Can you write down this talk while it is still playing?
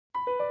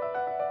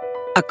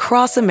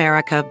Across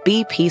America,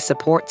 BP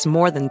supports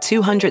more than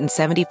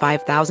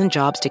 275,000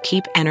 jobs to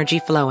keep energy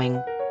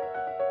flowing.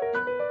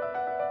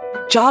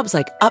 Jobs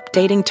like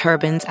updating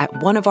turbines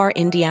at one of our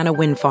Indiana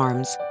wind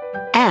farms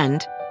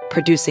and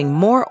producing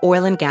more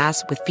oil and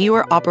gas with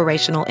fewer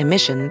operational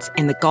emissions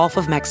in the Gulf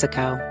of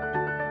Mexico.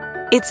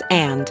 It's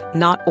and,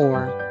 not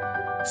or.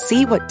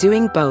 See what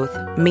doing both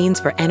means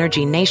for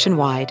energy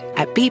nationwide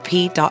at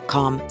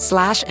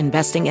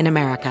bp.com/investing in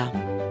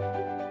America.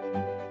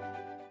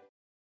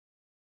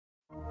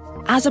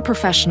 As a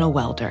professional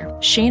welder,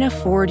 Shayna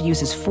Ford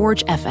uses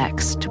Forge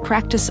FX to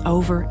practice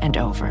over and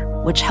over,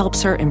 which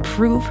helps her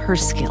improve her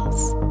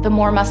skills. The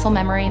more muscle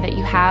memory that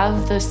you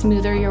have, the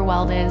smoother your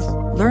weld is.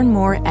 Learn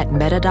more at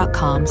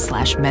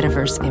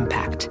meta.com/metaverse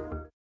impact.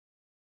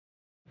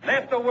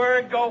 Let the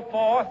word go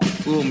forth.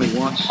 Fool me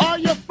once. Are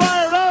you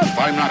fired up?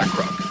 I'm not a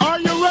crook. Are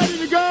you ready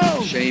to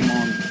go? Shame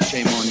on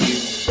you.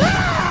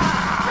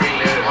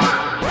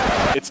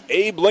 It's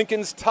Abe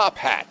Lincoln's Top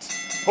Hat,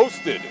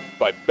 hosted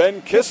by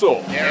Ben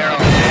Kissel.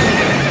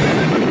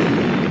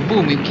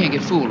 Fool me, we can't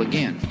get fooled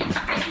again.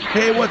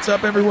 Hey, what's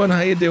up, everyone? How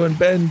you doing?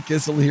 Ben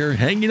Kissel here,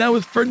 hanging out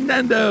with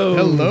Fernando.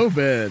 Hello,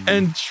 Ben.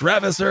 And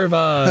Travis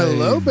Irvine.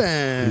 Hello,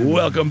 Ben.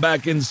 Welcome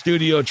back in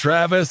studio,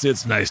 Travis.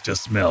 It's nice to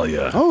smell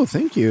you. Oh,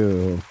 thank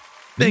you.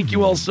 Thank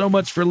you all so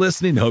much for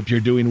listening. Hope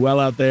you're doing well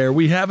out there.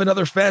 We have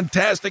another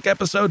fantastic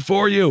episode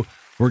for you.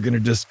 We're going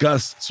to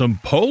discuss some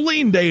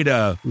polling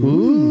data.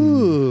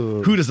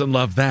 Ooh. Who doesn't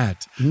love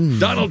that?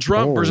 Donald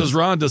Trump versus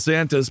Ron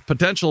DeSantis,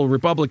 potential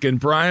Republican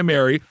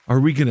primary. Are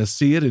we going to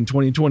see it in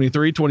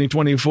 2023,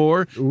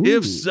 2024? Ooh.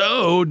 If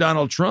so,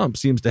 Donald Trump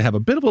seems to have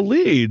a bit of a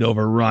lead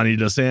over Ronnie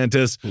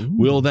DeSantis. Ooh.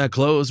 Will that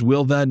close?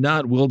 Will that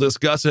not? We'll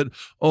discuss it.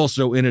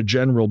 Also, in a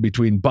general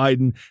between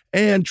Biden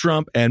and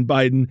Trump and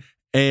Biden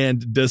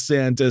and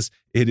DeSantis,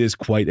 it is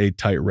quite a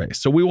tight race.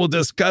 So we will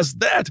discuss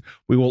that.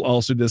 We will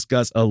also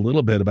discuss a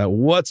little bit about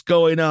what's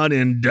going on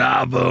in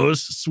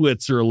Davos,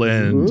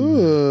 Switzerland.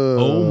 Ooh.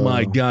 Oh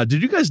my God.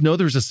 Did you guys know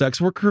there's a sex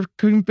worker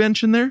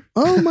convention there?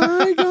 Oh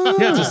my God.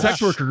 Yeah, it's a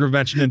sex worker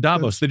convention in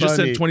Davos. They just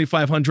said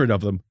 2,500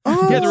 of them.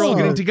 Oh. Yeah, they're all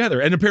getting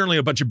together. And apparently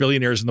a bunch of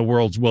billionaires in the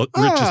world's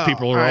richest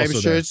people are I'm also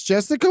sure there. it's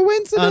just a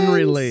coincidence.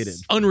 Unrelated.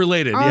 Yeah.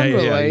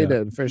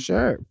 Unrelated, for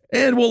sure.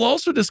 And we'll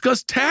also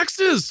discuss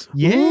taxes.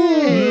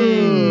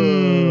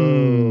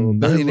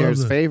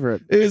 Billionaire's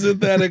favorite.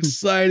 Isn't that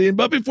exciting?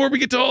 But before we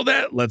get to all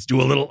that, let's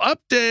do a little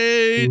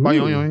update.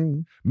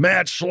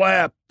 Matt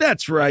Schlapp.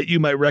 That's right. You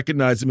might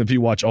recognize him if you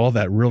watch all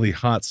that really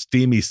hot,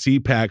 steamy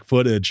CPAC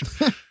footage.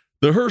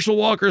 The Herschel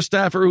Walker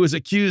staffer who has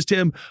accused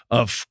him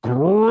of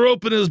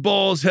groping his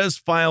balls has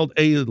filed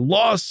a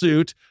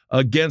lawsuit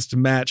against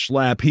Matt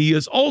Schlapp. He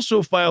has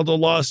also filed a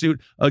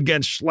lawsuit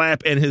against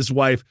Schlapp and his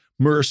wife,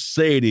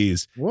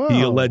 Mercedes. Whoa.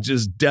 He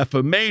alleges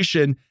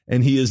defamation,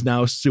 and he is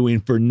now suing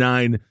for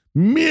 $9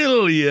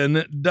 million.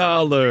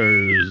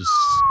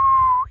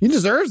 He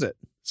deserves it.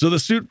 So the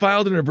suit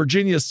filed in a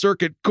Virginia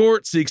circuit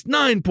court seeks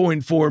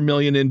 $9.4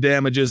 million in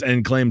damages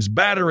and claims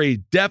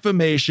battery,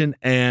 defamation,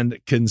 and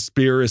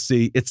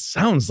conspiracy. It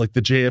sounds like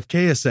the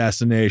JFK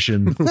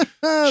assassination.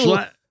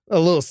 A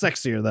little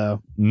sexier,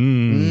 though.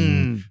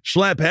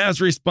 Schlapp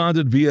has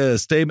responded via a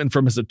statement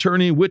from his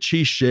attorney, which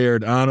he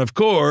shared on, of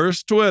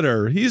course,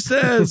 Twitter. He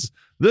says,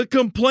 the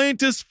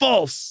complaint is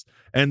false,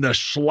 and the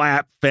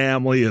Schlapp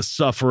family is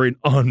suffering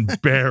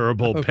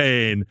unbearable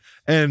pain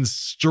and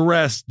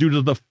stress due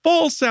to the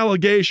false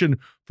allegation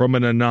from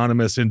an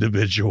anonymous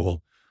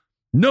individual.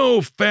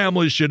 No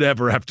family should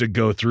ever have to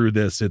go through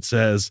this, it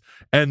says,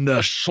 and the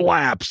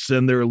Schlapps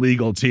and their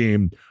legal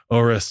team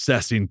are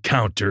assessing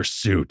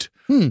countersuit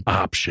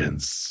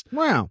options.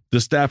 Wow.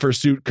 The staffer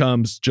suit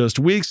comes just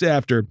weeks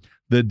after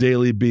the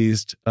Daily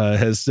Beast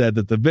has said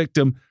that the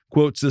victim,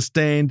 quote,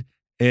 sustained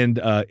and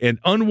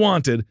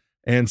unwanted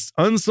and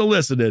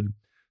unsolicited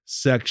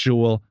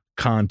sexual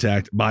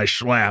contact by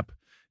Schlapp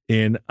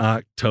in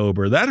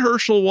October. That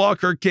Herschel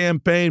Walker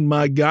campaign,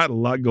 my God, a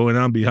lot going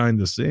on behind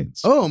the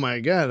scenes. Oh my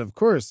God, of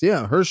course.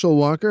 Yeah, Herschel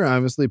Walker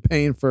obviously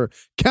paying for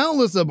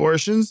countless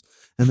abortions,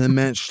 and then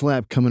Matt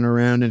Schlapp coming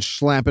around and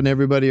slapping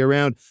everybody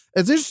around.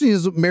 It's interesting,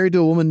 he's married to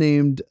a woman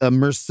named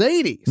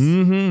Mercedes.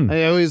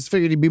 I always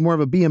figured he'd be more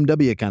of a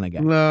BMW kind of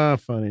guy.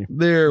 Funny.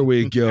 There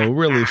we go.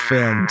 Really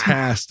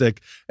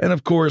fantastic. And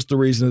of course, the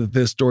reason that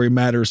this story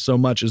matters so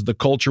much is the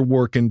culture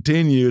war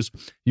continues.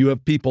 You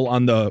have people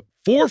on the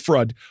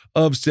forefront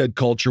of said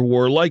culture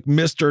war, like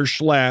Mr.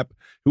 Schlapp,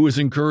 who is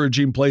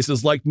encouraging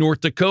places like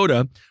North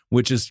Dakota,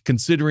 which is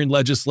considering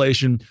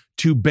legislation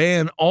to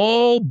ban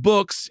all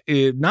books,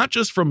 not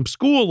just from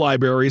school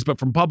libraries, but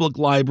from public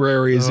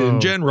libraries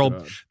in general,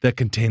 that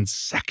contain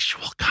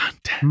sexual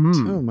content.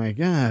 Oh my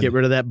God. Get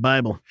rid of that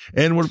Bible.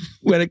 And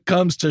when it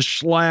comes to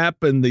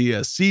Schlapp and the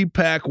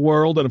CPAC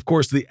world, and of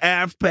course the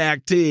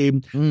AFPAC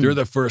team, they're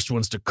the first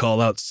ones to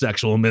call out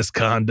sexual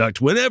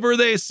misconduct whenever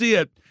they see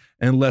it.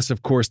 Unless,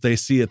 of course, they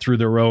see it through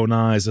their own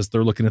eyes as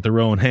they're looking at their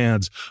own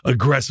hands,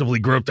 aggressively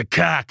grope the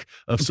cock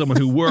of someone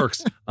who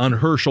works on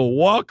Herschel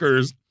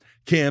Walker's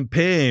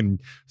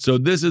campaign. So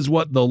this is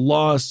what the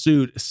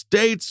lawsuit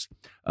states.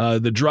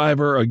 The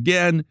driver,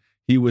 again,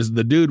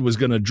 The dude was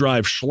going to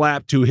drive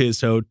Schlapp to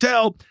his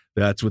hotel.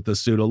 That's what the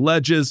suit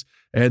alleges.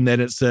 And then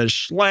it says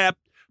Schlapp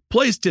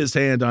placed his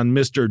hand on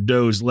Mr.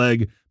 Doe's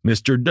leg.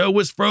 Mr. Doe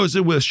was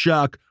frozen with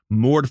shock,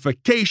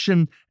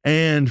 mortification,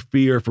 and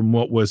fear from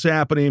what was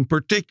happening,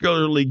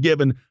 particularly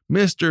given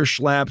Mr.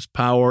 Schlapp's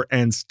power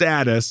and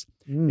status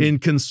in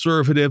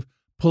conservative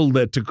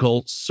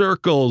political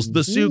circles.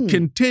 The suit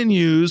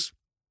continues.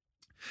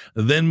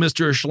 Then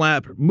Mr.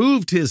 Schlapp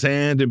moved his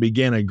hand and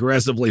began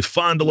aggressively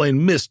fondling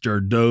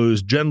Mr.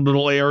 Doe's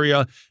genital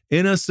area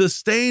in a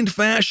sustained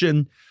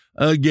fashion.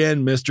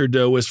 Again, Mr.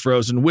 Doe was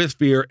frozen with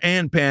fear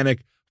and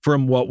panic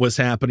from what was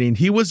happening.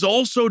 He was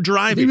also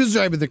driving. He was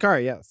driving the car,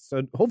 yes.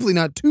 So hopefully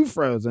not too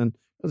frozen,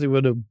 because he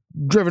would have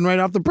driven right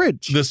off the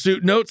bridge. The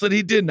suit notes that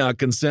he did not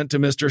consent to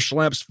Mr.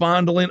 Schlapp's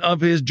fondling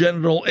of his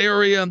genital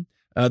area.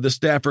 The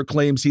staffer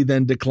claims he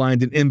then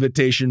declined an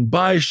invitation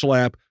by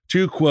Schlapp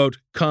to, quote,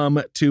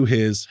 come to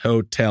his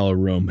hotel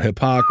room.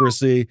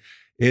 Hypocrisy.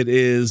 It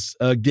is,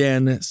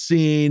 again,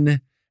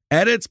 seen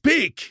at its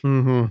peak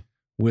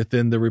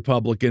within the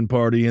Republican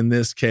Party, in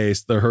this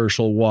case, the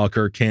Herschel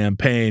Walker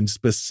campaign,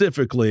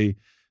 specifically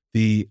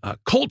the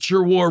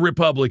culture war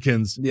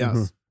Republicans,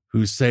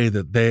 who say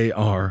that they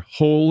are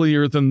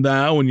holier than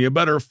thou and you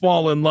better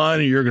fall in line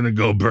or you're going to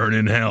go burn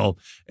in hell.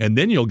 And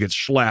then you'll get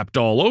slapped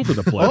all over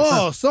the place.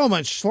 Oh, so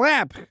much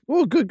slap.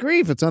 Oh, good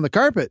grief. It's on the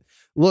carpet.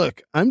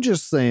 Look, I'm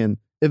just saying,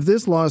 if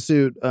this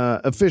lawsuit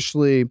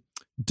officially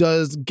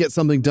does get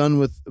something done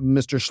with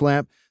Mr.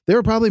 Schlapp, there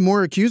are probably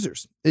more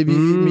accusers. If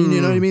you, you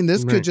know what I mean?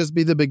 This could just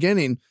be the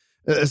beginning,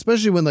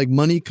 especially when like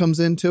money comes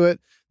into it.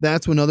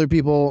 That's when other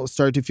people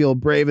start to feel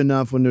brave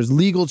enough, when there's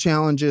legal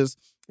challenges.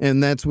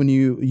 And that's when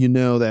you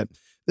know that,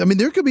 I mean,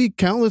 there could be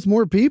countless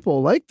more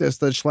people like this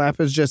that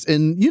Schlapp is just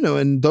in,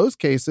 in those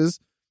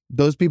cases,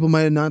 those people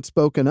might have not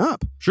spoken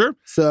up. Sure.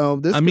 So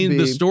this,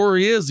 the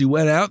story is he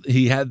went out,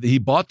 he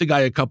bought the guy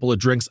a couple of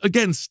drinks,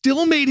 again,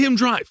 still made him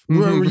drive.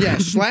 Yeah.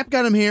 Schlapp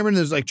got him hammered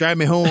and was like, drive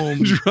me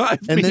home.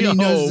 And then he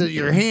knows that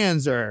your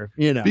hands are,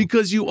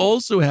 Because you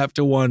also have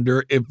to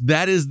wonder if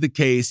that is the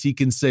case, he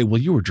can say,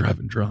 well, you were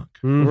driving drunk.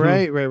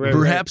 Right.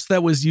 Perhaps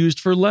that was used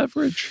for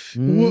leverage.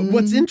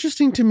 What's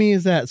interesting to me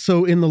is that,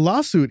 so in the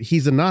lawsuit,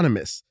 he's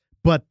anonymous.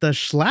 But the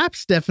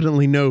Schlapps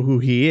definitely know who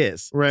he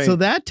is. Right. So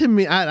that to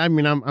me, I'm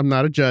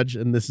not a judge,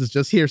 and this is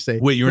just hearsay.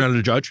 Wait, you're not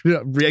a judge?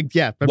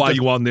 Yeah. Why are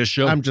you on this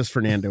show? I'm just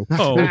Fernando.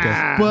 Oh,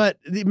 okay. But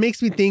it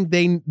makes me think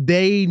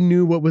they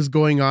knew what was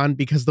going on,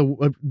 because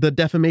the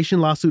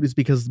defamation lawsuit is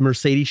because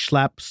Mercedes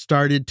Schlapp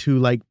started to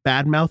like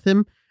badmouth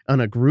him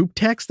on a group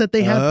text that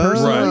they had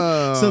personally.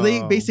 Right.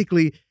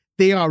 So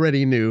they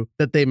already knew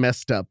that they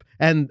messed up.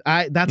 And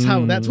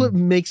that's what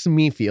makes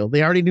me feel.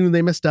 They already knew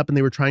they messed up and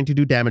they were trying to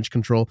do damage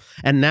control.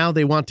 And now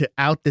they want to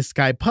out this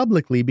guy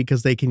publicly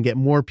because they can get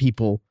more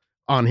people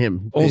on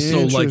him.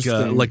 Also,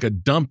 like a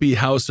dumpy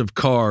house of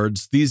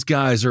cards. These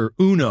guys are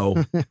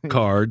Uno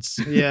cards.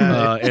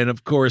 Yeah. And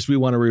of course, we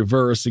want to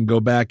reverse and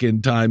go back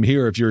in time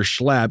here if you're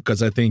Schlapp,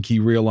 because I think he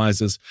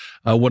realizes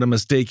what a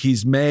mistake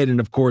he's made. And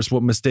of course,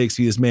 what mistakes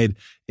he has made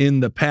in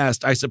the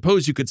past. I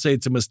suppose you could say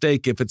it's a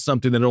mistake if it's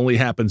something that only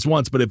happens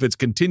once, but if it's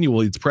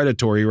continual, it's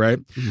predatory, right?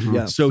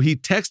 Yes. So he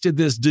texted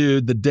this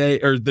dude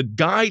the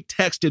guy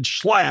texted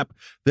Schlapp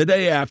the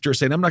day after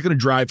saying, I'm not going to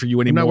drive for you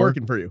anymore. I'm not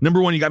working for you.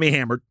 Number one, you got me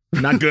hammered.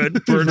 Not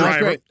good for a Not driver.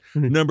 great.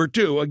 Number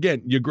two,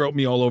 again, you groped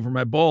me all over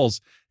my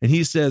balls. And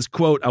he says,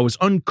 quote, I was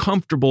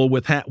uncomfortable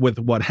with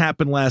what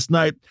happened last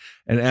night.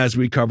 And as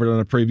we covered on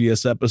a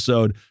previous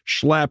episode,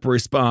 Schlapp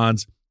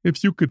responds,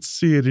 if you could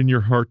see it in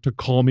your heart to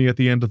call me at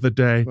the end of the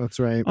day, That's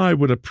right. I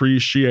would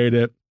appreciate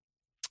it.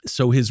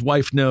 So his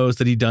wife knows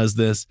that he does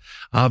this.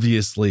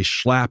 Obviously,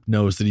 Schlapp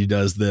knows that he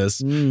does this.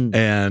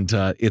 And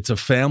it's a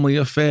family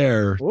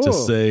affair, to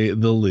say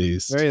the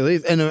least. Very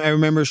least. And I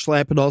remember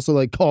Schlapp had also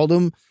like called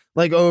him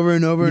like over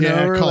and over and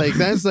over.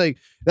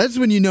 That's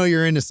when you know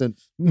you're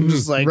innocent.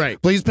 Just like,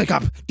 right. Please pick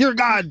up. Dear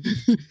God.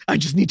 I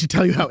just need to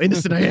tell you how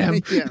innocent I am.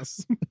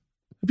 Yes.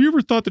 Have you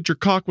ever thought that your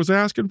cock was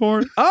asking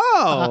for it?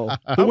 Oh.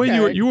 The way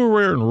you were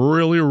wearing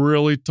really,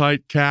 really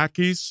tight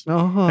khakis.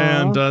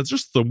 And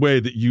just the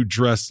way that you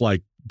dress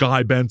like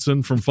Guy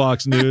Benson from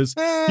Fox News.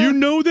 You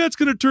know that's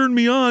going to turn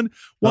me on.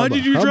 Why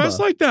did you dress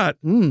like that?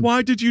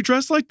 Why did you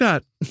dress like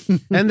that?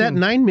 And that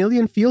 $9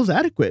 million feels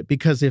adequate,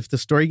 because if the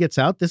story gets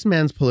out, this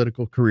man's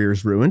political career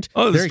is ruined.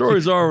 Oh, the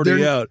story's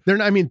already out.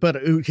 But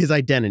his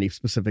identity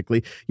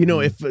specifically,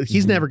 if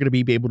he's never going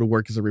to be able to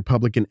work as a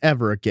Republican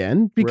ever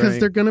again, because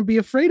they're going to be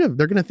afraid of,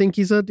 they're going to think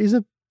he's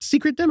a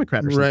secret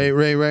Democrat or something.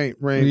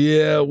 Right.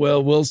 Yeah,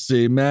 well, we'll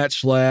see. Matt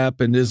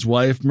Schlapp and his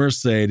wife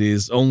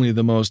Mercedes, only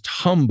the most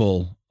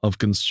humble of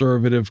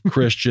conservative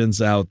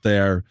Christians out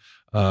there.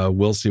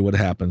 We'll see what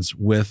happens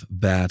with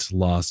that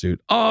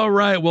lawsuit. All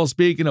right. Well,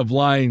 speaking of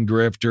lying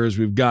grifters,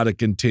 we've got to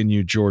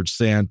continue George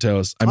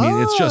Santos. I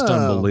mean, it's just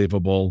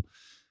unbelievable.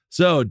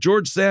 So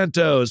George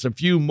Santos, a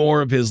few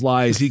more of his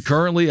lies. He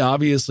currently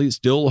obviously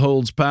still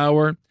holds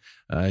power.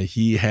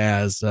 He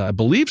has, I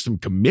believe, some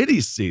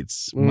committee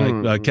seats.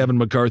 Kevin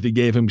McCarthy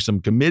gave him some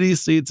committee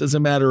seats, as a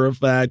matter of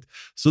fact.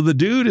 So the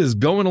dude is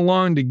going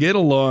along to get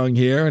along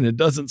here, and it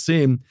doesn't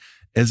seem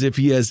as if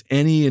he has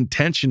any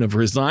intention of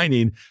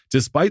resigning,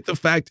 despite the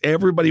fact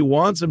everybody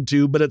wants him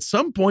to. But at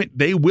some point,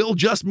 they will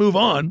just move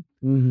on.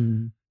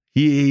 Mm-hmm.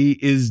 He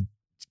is,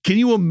 can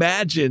you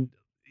imagine?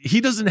 He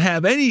doesn't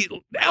have any.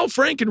 Al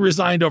Franken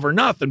resigned over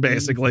nothing,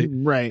 basically.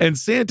 Right. And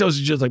Santos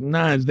is just like,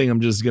 nah, I think I'm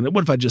just going to,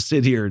 what if I just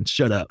sit here and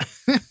shut up?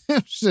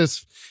 It's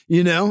just,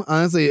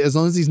 honestly, as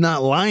long as he's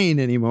not lying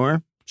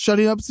anymore,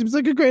 shutting up seems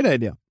like a great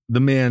idea. The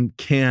man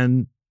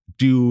can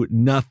do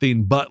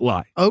nothing but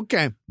lie.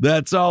 Okay.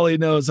 That's all he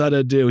knows how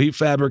to do. He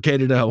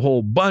fabricated a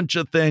whole bunch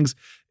of things,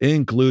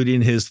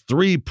 including his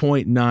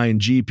 3.9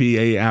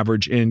 GPA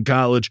average in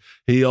college.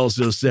 He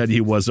also said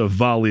he was a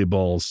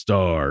volleyball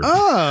star.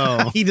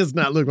 Oh. He does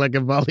not look like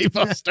a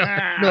volleyball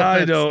star. No I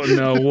offense. don't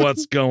know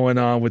what's going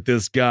on with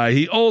this guy.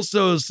 He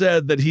also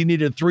said that he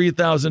needed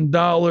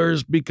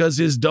 $3,000 because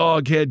his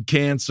dog had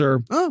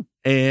cancer. Oh.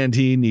 And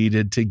he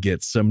needed to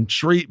get some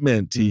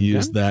treatment. He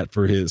used that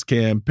for his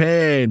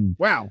campaign.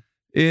 Wow.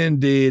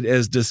 Indeed,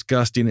 as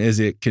disgusting as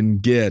it can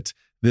get.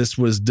 This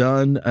was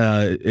done.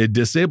 A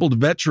disabled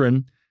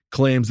veteran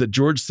claims that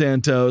George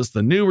Santos,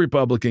 the new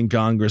Republican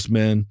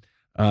congressman,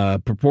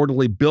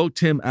 purportedly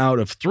bilked him out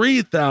of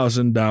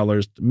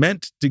 $3,000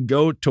 meant to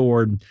go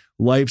toward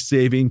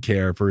life-saving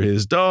care for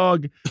his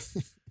dog.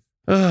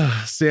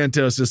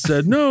 Santos has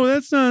said, no,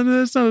 that's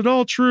not at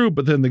all true.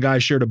 But then the guy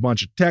shared a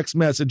bunch of text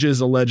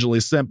messages allegedly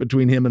sent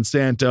between him and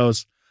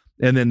Santos.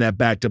 And then that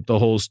backed up the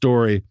whole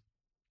story,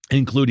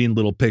 including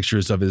little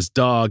pictures of his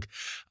dog.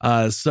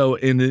 So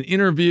in an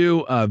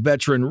interview,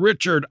 veteran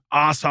Richard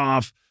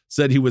Ossoff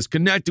said he was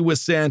connected with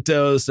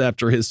Santos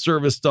after his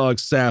service dog,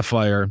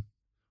 Sapphire.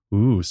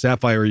 Ooh,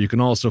 Sapphire you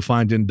can also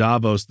find in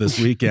Davos this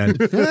weekend,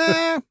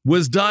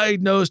 was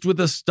diagnosed with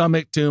a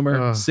stomach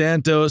tumor.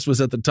 Santos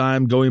was at the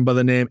time going by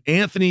the name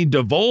Anthony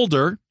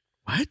DeVolder.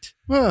 What?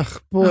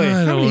 Ugh, boy, I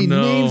how don't many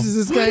know. names does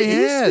this guy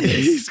have?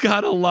 He's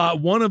got a lot.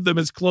 One of them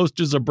is close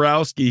to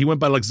Zabrowski. He went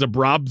by like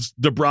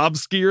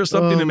Dabrowski or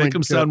something to make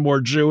him sound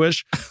more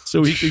Jewish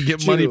so he could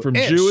get money from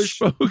Jewish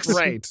folks.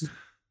 Right.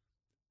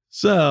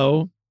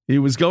 So he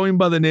was going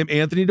by the name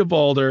Anthony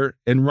DeVolder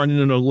and running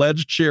an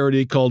alleged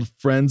charity called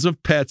Friends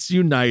of Pets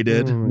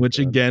United, which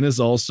again is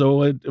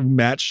also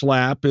Matt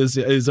Schlapp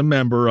is a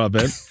member of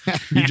it.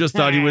 He just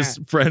thought he was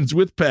friends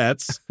with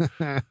pets.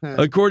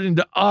 According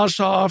to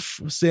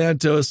Ossoff,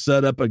 Santos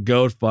set up a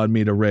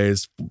GoFundMe to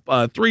raise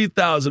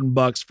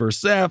 $3,000 for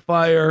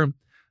Sapphire.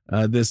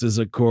 This is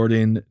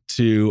according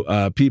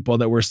to people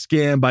that were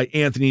scammed by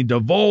Anthony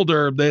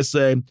DeVolder. They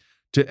say,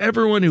 to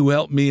everyone who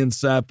helped me and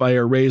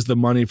Sapphire raise the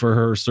money for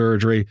her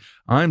surgery,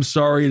 I'm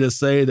sorry to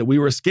say that we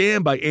were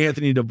scammed by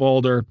Anthony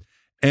DeVolder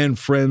and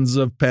Friends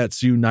of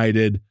Pets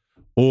United,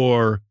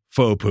 or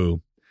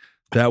FOPU.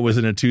 That was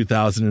in a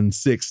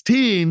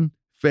 2016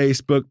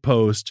 Facebook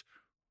post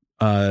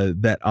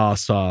that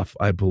Ossoff,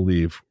 I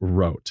believe,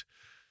 wrote.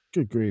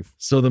 Good grief.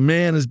 So the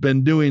man has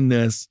been doing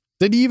this.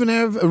 Did he even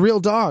have a real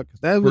dog?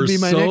 That would be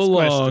my next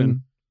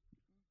question.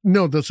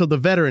 No, so the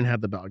veteran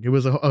had the dog. It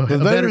was a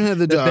veteran had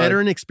the dog.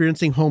 veteran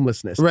experiencing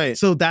homelessness. Right.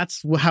 So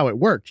that's how it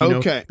worked. You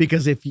know?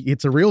 Because if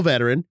it's a real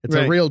veteran, it's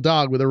a real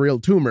dog with a real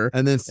tumor.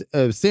 And then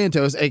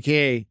Santos,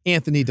 a.k.a.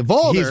 Anthony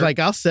DeVolder. He's like,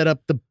 I'll set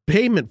up the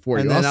payment for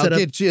you. And then I'll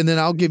get you, and then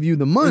I'll give you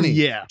the money.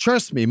 Yeah.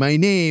 Trust me, my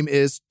name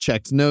is,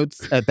 checked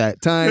notes at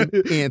that time,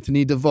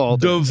 Anthony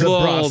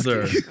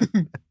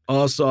DeVolder.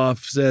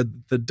 Ossoff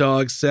said the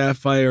dog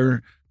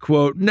Sapphire,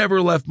 quote,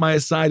 never left my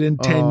side in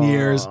 10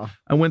 years.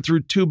 I went through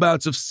 2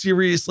 bouts of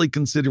seriously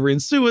considering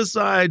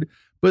suicide,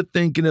 but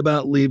thinking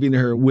about leaving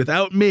her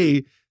without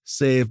me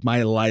saved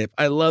my life.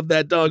 I love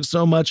that dog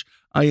so much.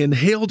 I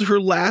inhaled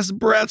her last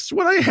breaths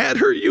when I had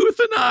her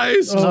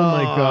euthanized. Oh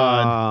my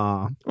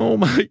God. Oh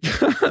my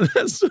God.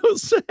 That's so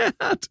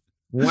sad.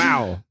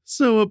 Wow.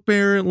 So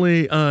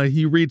apparently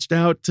he reached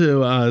out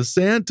to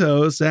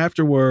Santos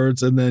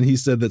afterwards, and then he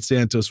said that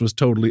Santos was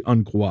totally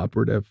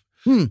uncooperative.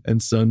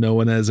 And so no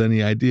one has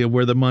any idea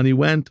where the money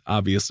went.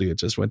 Obviously, it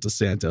just went to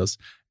Santos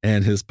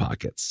and his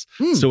pockets.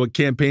 So a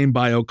campaign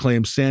bio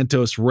claims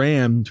Santos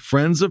ran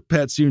Friends of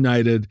Pets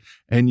United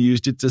and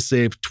used it to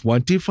save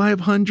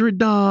 2,500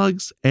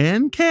 dogs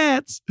and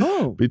cats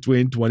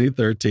between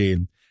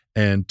 2013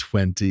 and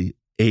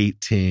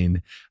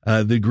 2018.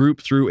 The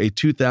group threw a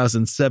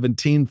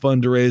 2017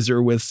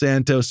 fundraiser with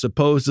Santos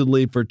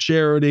supposedly for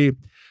charity.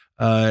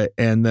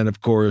 And then, of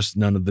course,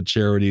 none of the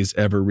charities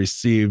ever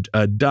received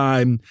a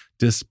dime,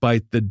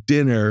 despite the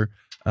dinner,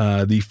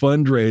 the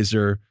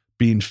fundraiser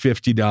being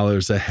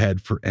 $50 a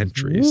head for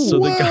entries. So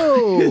the guy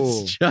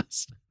is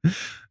just,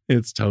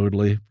 it's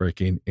totally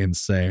freaking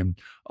insane.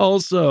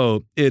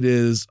 Also, it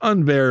is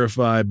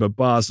unverified but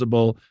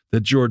possible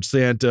that George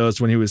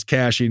Santos, when he was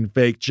cashing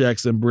fake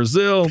checks in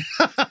Brazil,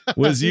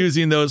 was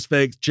using those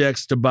fake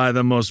checks to buy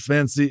the most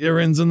fancy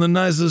earrings and the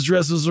nicest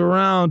dresses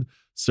around.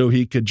 so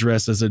he could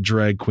dress as a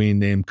drag queen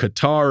named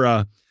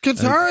Katara.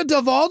 Katara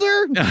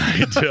DeValder?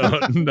 I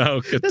don't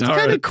know. Katara. That's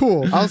kind of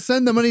cool. I'll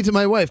send the money to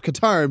my wife,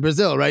 Qatar, in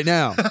Brazil, right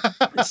now.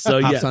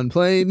 So Hops on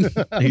plane.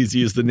 he's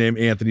used the name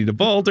Anthony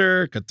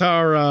DeValder,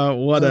 Katara,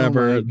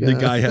 whatever. Oh my The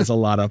God. guy has a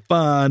lot of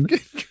fun.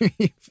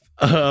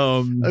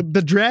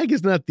 The drag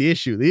is not the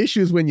issue. The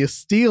issue is when you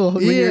steal,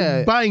 when Yeah.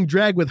 you're buying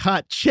drag with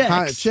hot checks.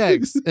 Hot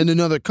checks in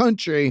another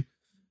country.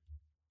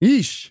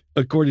 Yeesh.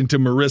 According to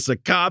Marissa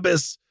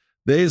Cabas,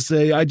 they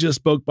say, I just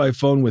spoke by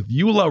phone with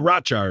Eula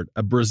Rochard,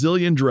 a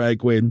Brazilian drag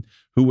queen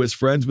who was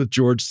friends with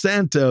George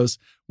Santos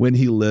when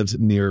he lived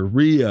near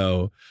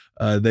Rio.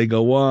 They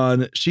go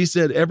on. She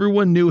said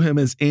everyone knew him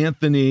as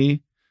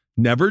Anthony,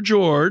 never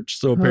George.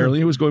 So apparently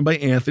he was going by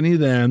Anthony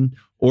then,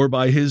 or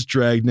by his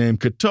drag name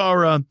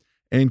Katara,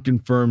 and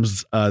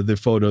confirms the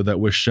photo that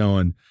was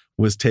shown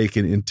was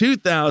taken in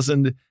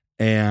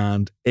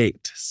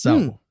 2008.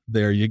 So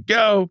there you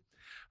go.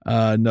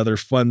 Another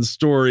fun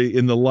story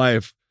in the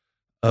life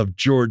of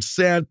George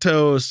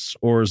Santos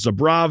or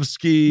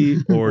Zabrowski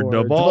or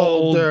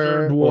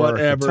DeValder, or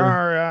whatever.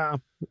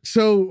 Katara.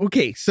 So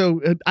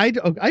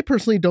I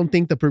personally don't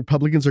think the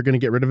Republicans are going to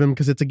get rid of him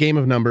because it's a game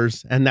of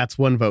numbers, and that's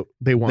one vote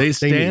they want. They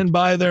stand need.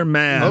 by their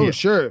man. Oh,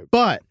 sure.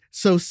 But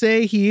so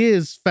say he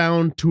is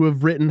found to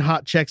have written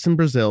hot checks in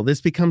Brazil. This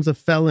becomes a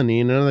felony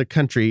in another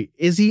country.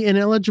 Is he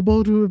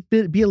ineligible to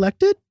be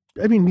elected?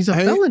 I mean, he's a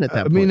felon at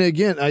that point. I mean,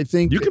 again, I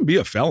think You can be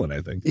a felon,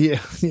 I think. Yeah.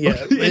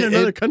 in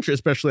another country,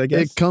 especially, I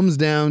guess. It comes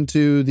down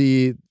to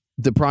the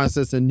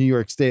process in New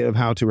York State of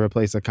how to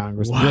replace a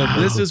congressman. Well,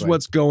 this is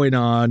what's going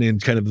on in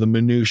kind of the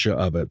minutia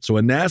of it. So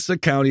a Nassau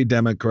County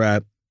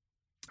Democrat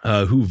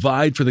who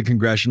vied for the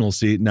congressional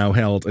seat, now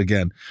held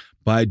again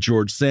by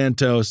George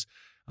Santos.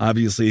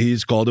 Obviously,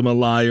 he's called him a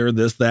liar,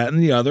 this, that,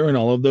 and the other, and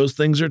all of those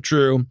things are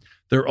true.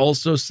 They're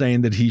also saying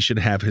that he should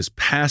have his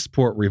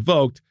passport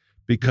revoked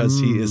because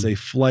he is a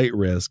flight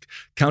risk.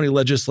 County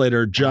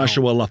legislator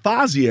Joshua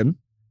Lafazian,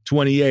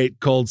 28,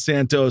 called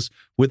Santos,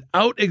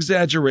 without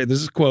exaggeration,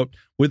 this is a quote,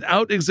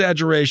 without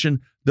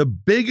exaggeration, the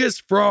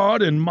biggest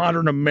fraud in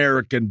modern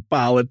American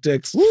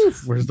politics.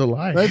 Oof, where's the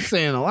lie? That's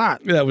saying a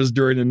lot. That was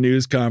during a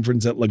news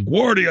conference at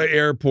LaGuardia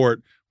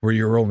Airport, where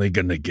you're only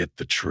going to get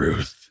the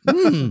truth.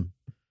 And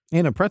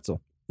a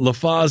pretzel.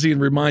 Lafazian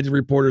reminded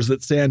reporters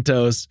that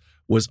Santos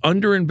was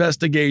under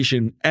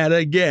investigation at,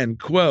 again,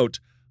 quote,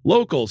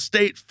 local,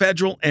 state,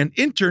 federal, and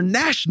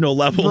international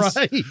levels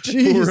Right.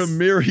 for a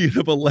myriad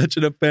of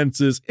alleged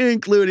offenses,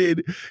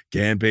 including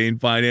campaign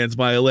finance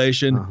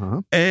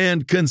violation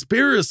and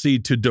conspiracy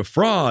to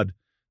defraud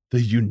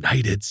the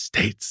United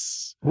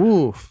States.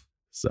 Oof.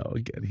 So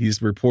again, he's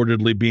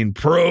reportedly being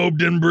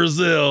probed in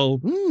Brazil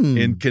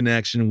in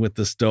connection with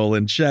the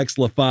stolen checks.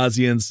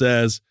 Lafazian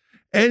says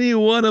any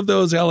one of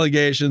those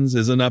allegations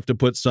is enough to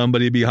put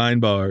somebody behind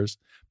bars.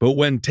 But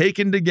when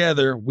taken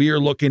together, we are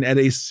looking at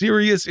a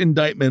serious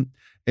indictment,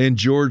 and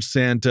George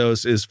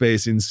Santos is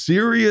facing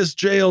serious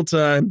jail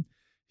time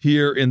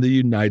here in the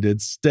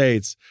United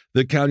States.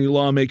 The county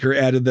lawmaker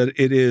added that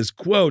it is,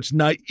 quote,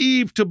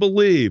 naive to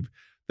believe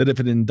that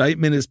if an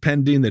indictment is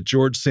pending, that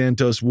George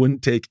Santos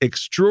wouldn't take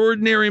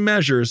extraordinary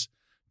measures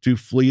to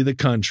flee the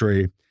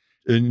country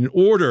in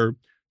order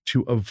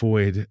to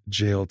avoid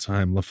jail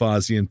time.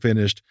 Lafazian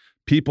finished,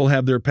 people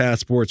have their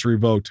passports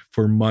revoked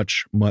for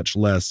much, much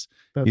less.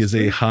 He is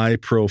a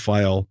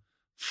high-profile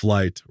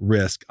flight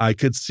risk. I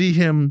could see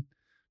him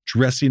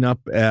dressing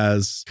up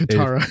as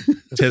Katara.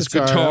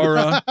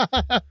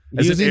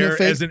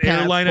 as an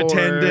airline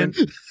attendant.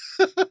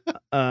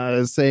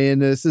 Saying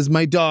this is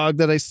my dog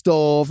that I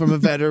stole from a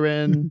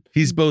veteran.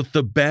 He's both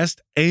the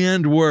best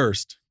and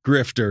worst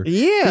grifter.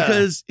 Yeah.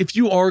 Because if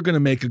you are going to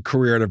make a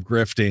career out of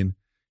grifting,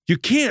 you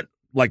can't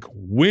like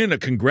win a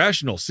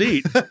congressional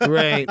seat.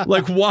 Right.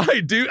 Like,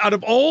 why do out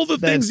of all the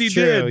things he That's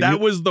true. did, that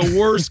was the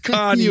worst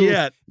con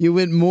yet. You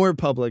went more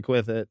public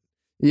with it.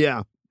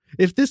 Yeah.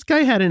 If this guy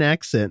had an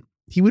accent,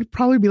 he would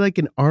probably be like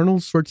an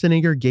Arnold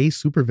Schwarzenegger gay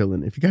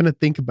supervillain, if you kind of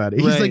think about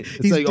it. Right.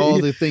 It's like all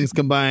the things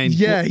combined.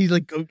 Yeah, he's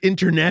like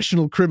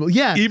international criminal.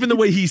 Yeah. Even the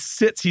way he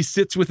sits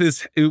with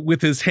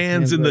his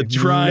hands in the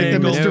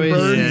triangle. Like the Mr.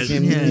 Burns.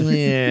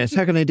 Yes.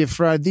 How can I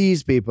defraud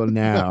these people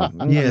now?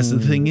 Yes, the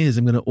thing is,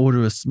 I'm going to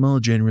order a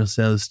small General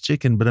Tso's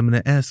chicken, but I'm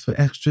going to ask for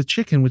extra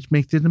chicken, which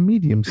makes it a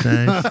medium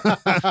size.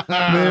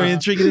 Very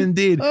intriguing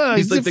indeed.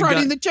 He's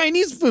defrauding the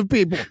Chinese food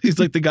people. He's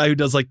like the guy who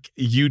does like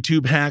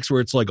YouTube hacks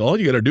where it's like, all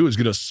you got to do is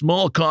get a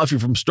small coffee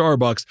from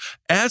Starbucks,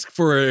 ask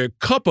for a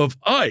cup of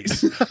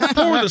ice,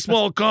 pour the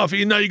small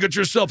coffee, and now you got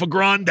yourself a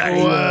grande. Now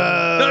you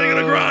got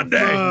a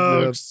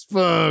grande.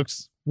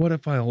 Folks. What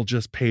if I'll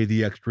just pay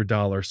the extra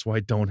 $1 so I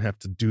don't have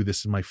to do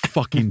this in my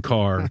fucking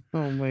car?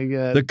 Oh my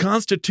God. The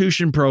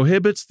Constitution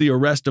prohibits the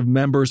arrest of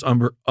members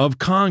of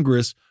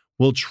Congress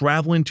while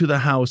traveling to the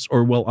House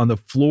or while on the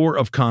floor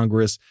of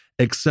Congress,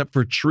 except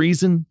for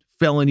treason,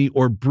 felony,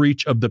 or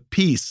breach of the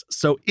peace.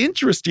 So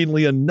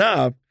interestingly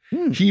enough,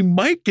 he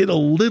might get a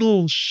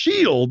little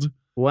shield.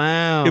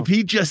 Wow. If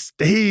he just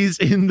stays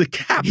in the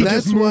Capitol.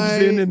 That's moves why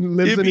in and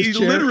lives if in he his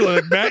chair. literally,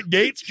 like Matt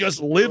Gaetz just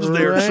lives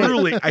there Right.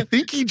 truly. I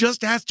think he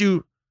just has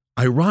to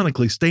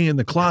ironically stay in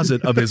the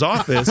closet of his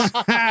office,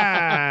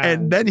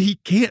 and then he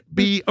can't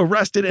be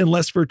arrested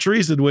unless for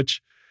treason,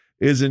 which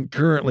isn't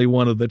currently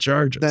one of the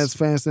charges. That's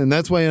fascinating.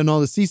 That's why in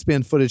all the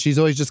C-SPAN footage, he's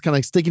always just kind of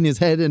like sticking his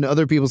head in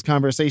other people's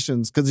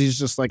conversations because he's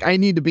just like, I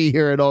need to be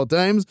here at all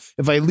times.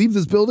 If I leave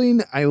this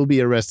building, I will be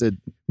arrested.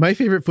 My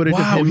favorite footage of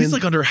him. He's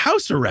like under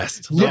house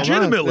arrest.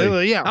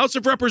 Legitimately. Yeah. House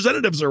of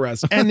Representatives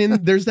arrest. And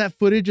then there's that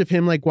footage of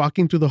him like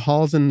walking through the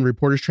halls and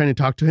reporters trying to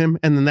talk to him.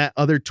 And then that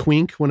other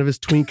twink, one of his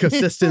twink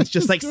assistants,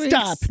 just like,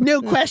 stop,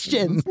 no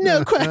questions,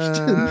 no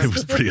questions. It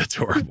was pretty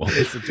adorable.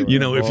 You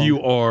know, if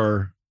you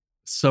are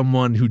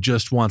someone who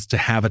just wants to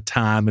have a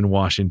time in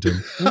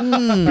Washington,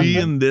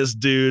 being this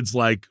dude's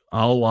like,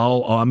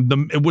 I'm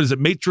the, what is it,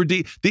 maitre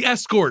d', the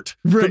escort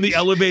from the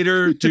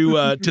elevator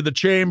to the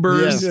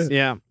chambers. Yes.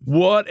 Yeah.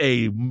 What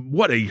a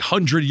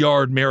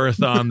 100-yard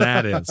marathon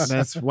that is.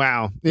 That's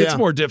wow. It's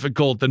more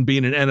difficult than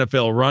being an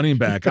NFL running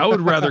back. I would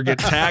rather get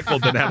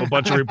tackled than have a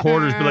bunch of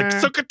reporters be like,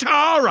 so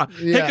Katara,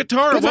 hey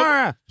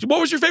Katara,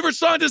 what was your favorite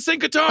song to sing,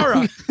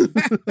 Katara?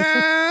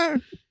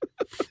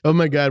 Oh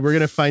my God, we're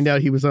gonna find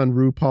out he was on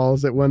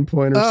RuPaul's at one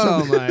point or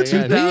something. Oh my God, he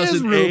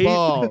is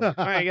RuPaul.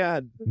 Oh my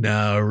God.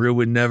 No, Ru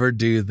would never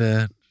do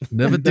that.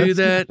 Never do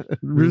that.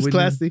 Ru's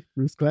classy.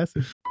 Ru's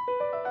classy.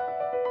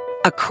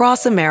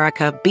 Across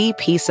America,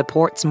 BP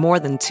supports more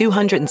than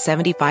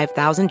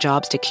 275,000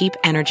 jobs to keep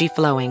energy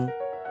flowing.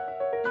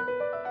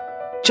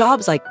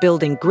 Jobs like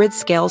building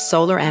grid-scale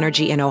solar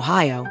energy in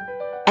Ohio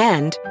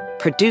and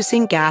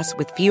producing gas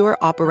with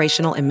fewer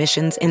operational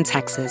emissions in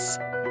Texas.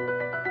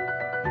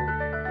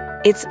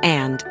 It's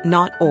and,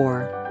 not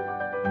or.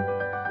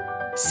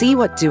 See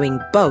what doing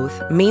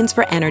both means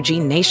for energy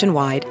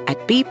nationwide at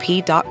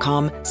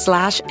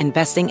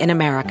bp.com/investing in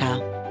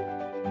America.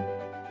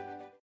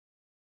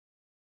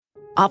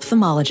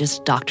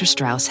 Ophthalmologist Dr.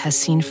 Strauss has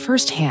seen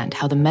firsthand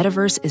how the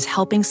metaverse is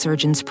helping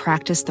surgeons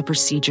practice the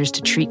procedures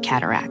to treat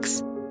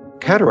cataracts.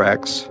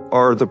 Cataracts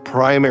are the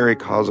primary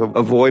cause of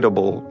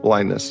avoidable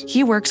blindness.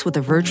 He works with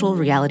a virtual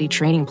reality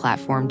training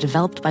platform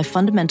developed by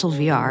Fundamental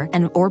VR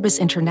and Orbis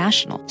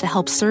International to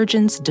help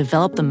surgeons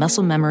develop the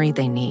muscle memory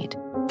they need.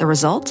 The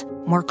result?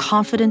 More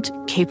confident,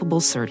 capable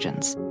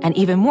surgeons. And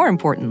even more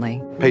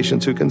importantly,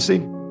 patients who can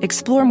see.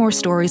 Explore more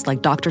stories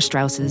like Dr.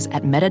 Strauss's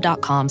at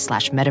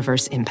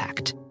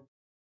meta.com/metaverseimpact.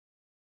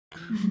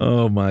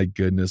 Oh my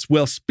goodness.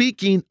 Well,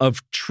 speaking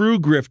of true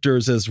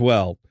grifters as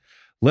well,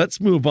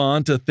 let's move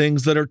on to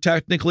things that are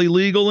technically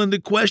legal, and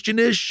the question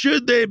is,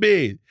 should they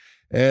be?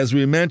 As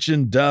we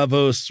mentioned,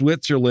 Davos,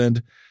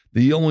 Switzerland,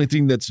 the only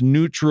thing that's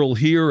neutral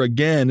here,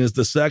 again, is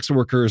the sex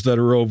workers that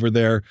are over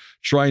there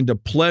trying to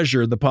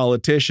pleasure the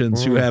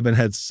politicians who haven't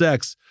had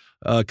sex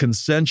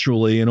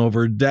consensually in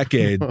over a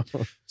decade.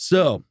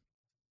 So,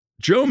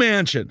 Joe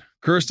Manchin,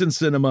 Kyrsten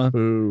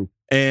Sinema,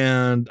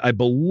 and I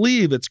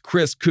believe it's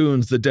Chris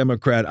Coons, the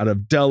Democrat out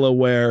of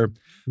Delaware.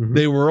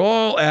 They were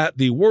all at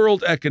the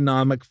World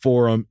Economic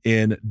Forum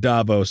in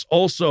Davos.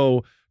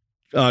 Also,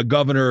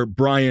 Governor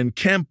Brian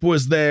Kemp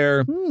was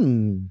there.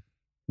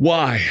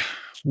 Why?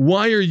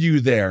 Why are you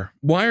there?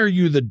 Why are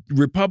you the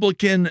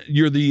Republican?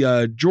 You're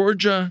the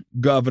Georgia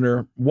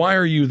governor. Why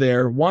are you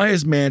there? Why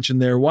is Manchin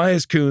there? Why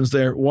is Coons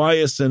there? Why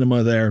is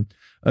Sinema there?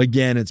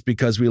 Again, it's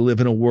because we live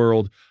in a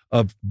world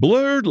of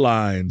blurred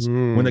lines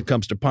when it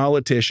comes to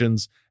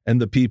politicians and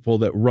the people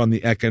that run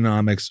the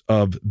economics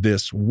of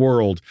this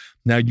world.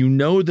 Now, you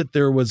know that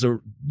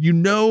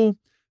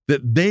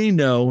they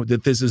know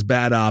that this is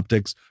bad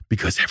optics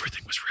because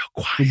everything was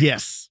real quiet.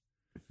 Yes.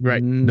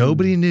 Right.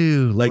 Nobody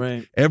knew.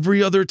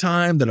 Every other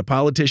time that a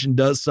politician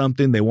does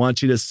something, they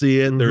want you to see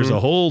it. There's a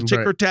whole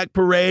ticker-tack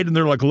parade, and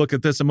they're like, look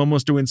at this, I'm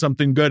almost doing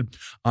something good.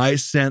 I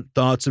sent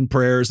thoughts and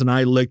prayers, and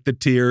I licked the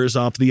tears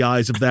off the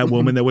eyes of that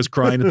woman that was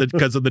crying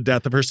because of the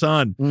death of her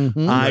son.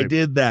 I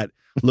did that.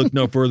 Look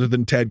no further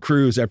than Ted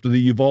Cruz after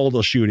the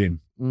Uvalde shooting.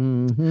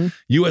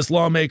 U.S.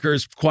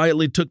 lawmakers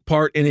quietly took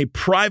part in a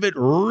private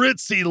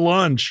ritzy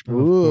lunch. Of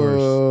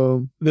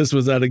course. This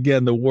was at,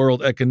 again, the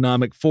World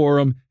Economic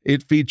Forum.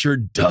 It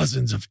featured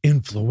dozens of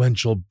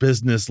influential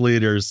business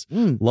leaders.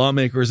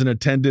 Lawmakers in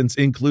attendance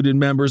included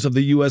members of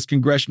the U.S.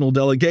 congressional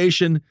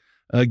delegation.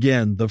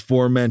 Again, the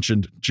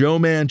aforementioned Joe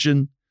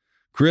Manchin,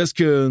 Chris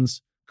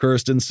Coons,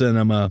 Kyrsten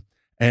Sinema,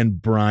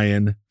 and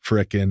Brian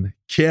frickin'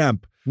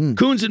 Kemp.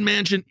 Coons and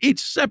Manchin each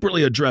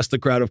separately addressed the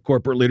crowd of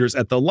corporate leaders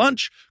at the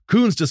lunch.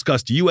 Coons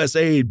discussed U.S.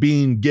 aid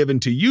being given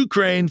to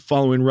Ukraine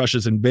following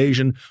Russia's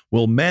invasion,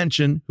 while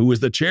Manchin, who is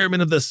the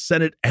chairman of the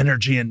Senate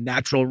Energy and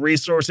Natural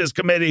Resources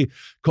Committee,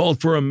 called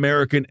for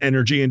American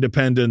energy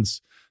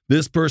independence.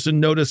 This person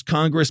noticed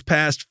Congress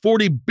passed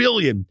 $40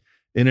 billion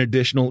in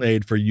additional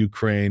aid for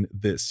Ukraine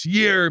this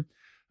year.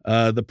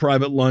 The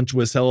private lunch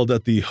was held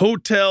at the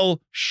Hotel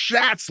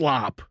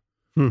Schatzlap.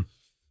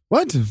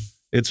 What?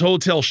 It's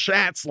Hotel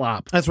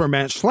Schatzlap. That's where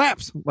Matt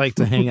Schlaps like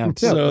to hang out,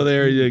 too. So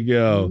there you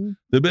go.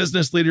 The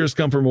business leaders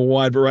come from a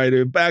wide variety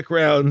of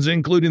backgrounds,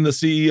 including the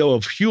CEO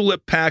of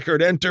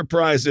Hewlett-Packard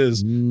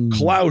Enterprises,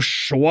 Klaus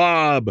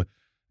Schwab,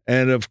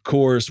 And of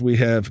course, we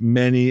have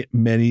many,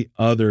 many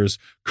others.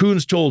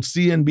 Coons told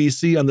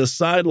CNBC on the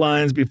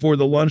sidelines before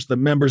the lunch that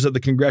members of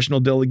the congressional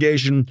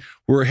delegation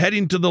were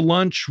heading to the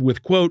lunch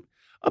with, quote,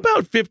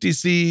 about 50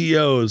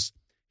 CEOs.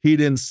 He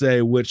didn't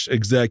say which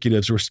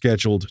executives were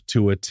scheduled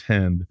to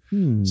attend.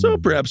 So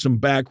perhaps some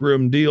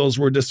backroom deals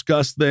were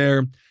discussed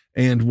there,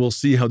 and we'll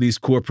see how these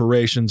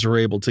corporations are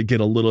able to get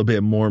a little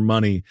bit more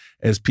money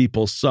as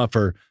people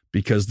suffer,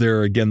 because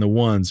they're, again, the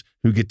ones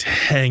who get to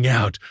hang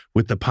out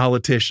with the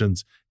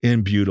politicians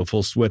in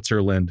beautiful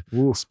Switzerland.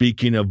 Ooh.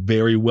 Speaking of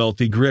very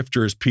wealthy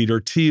grifters, Peter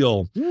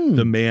Thiel,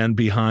 the man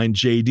behind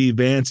J.D.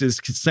 Vance's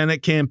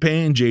Senate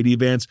campaign. J.D.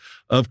 Vance,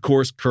 of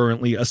course,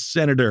 currently a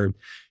senator.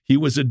 He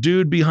was a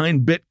dude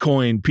behind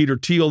Bitcoin, Peter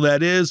Thiel,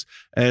 that is.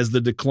 As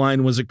the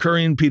decline was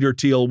occurring, Peter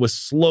Thiel was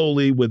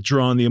slowly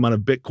withdrawing the amount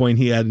of Bitcoin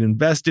he had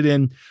invested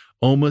in,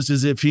 almost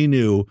as if he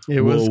knew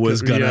what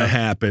was going to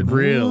happen.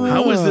 Really?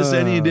 How is this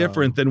any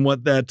different than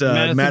what that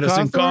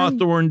Madison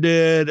Cawthorn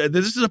did?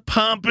 This is a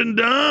pump and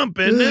dump,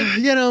 isn't it?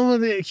 You know,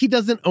 he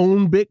doesn't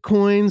own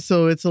Bitcoin,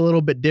 so it's a little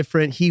bit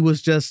different. He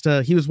was just,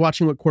 he was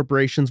watching what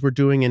corporations were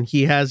doing, and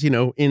he has, you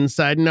know,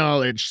 inside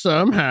knowledge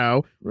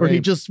somehow, or he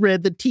just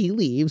read the tea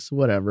leaves,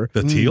 whatever.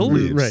 The teal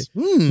leaves? Right.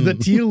 The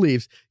teal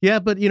leaves. Yeah,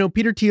 but, you know,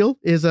 Peter Thiel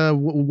is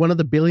one of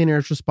the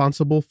billionaires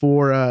responsible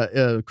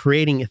for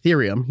creating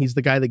Ethereum. He's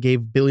the guy that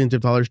gave billions of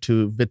dollars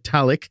to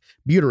Vitalik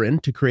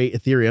Buterin to create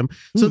Ethereum.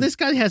 So this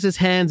guy has his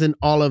hands in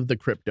all of the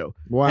crypto.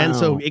 Wow. And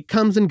so it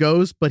comes and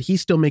goes, but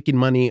he's still making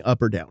money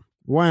up or down.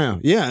 Wow.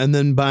 Yeah. And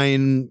then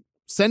buying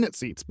Senate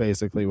seats,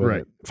 basically. With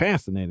Right. it.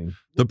 Fascinating.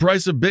 The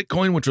price of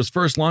Bitcoin, which was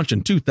first launched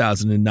in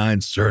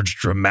 2009, surged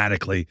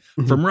dramatically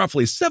from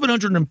roughly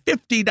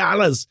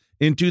 $750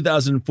 in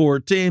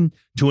 2014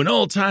 to an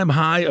all-time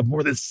high of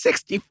more than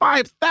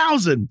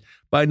 $65,000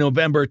 by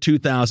November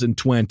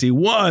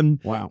 2021.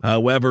 Wow.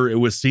 However, it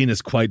was seen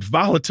as quite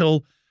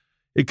volatile.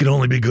 It could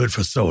only be good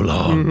for so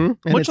long.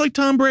 Much like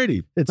Tom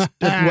Brady. It's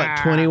what,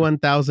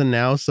 21,000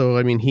 now. So,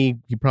 I mean, he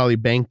probably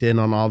banked in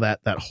on all that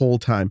whole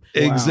time.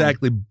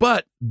 Exactly.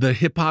 But the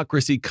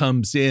hypocrisy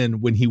comes in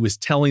when he was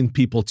telling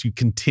people to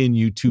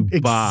continue to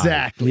buy.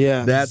 Exactly.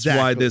 Yeah. That's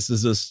why this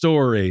is a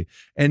story.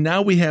 And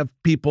now we have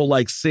people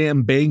like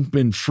Sam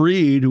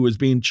Bankman-Fried, who is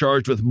being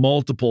charged with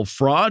multiple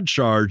fraud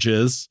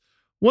charges.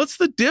 What's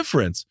the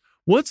difference?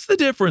 What's the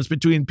difference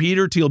between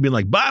Peter Thiel being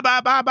like, buy, buy,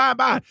 buy, buy,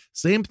 buy?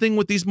 Same thing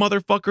with these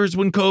motherfuckers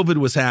when COVID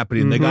was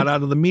happening. They got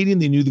out of the meeting.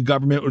 They knew the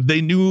government,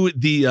 they knew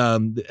the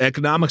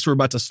economics were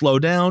about to slow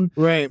down.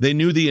 Right. They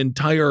knew the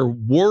entire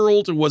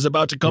world was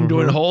about to come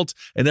to a halt.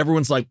 And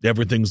everyone's like,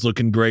 everything's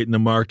looking great in the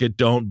market.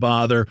 Don't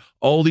bother.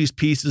 All these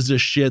pieces of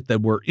shit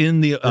that were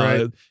in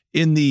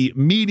the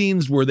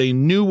meetings where they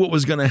knew what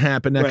was going to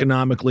happen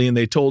economically, and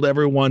they told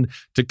everyone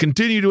to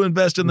continue to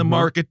invest in the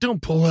market.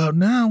 Don't pull out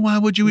now. Why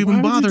would you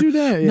even bother? Would you do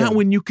that? Yeah. Not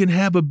when you can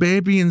have a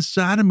baby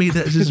inside of me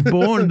that is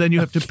born, then you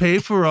have to pay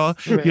for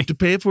you have to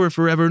pay for it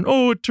forever. And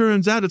it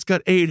turns out it's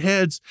got 8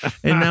 heads,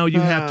 and now you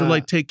have to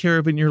like take care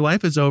of it, and your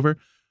life is over.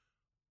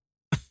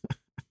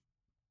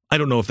 I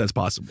don't know if that's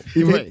possible.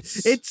 Right.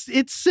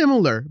 It's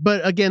similar,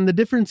 but again, the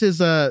difference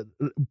is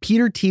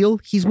Peter Thiel,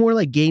 he's more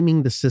like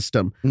gaming the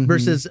system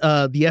versus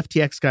the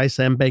FTX guy,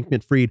 Sam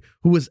Bankman-Fried,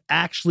 who was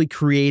actually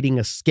creating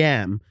a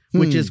scam,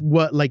 which is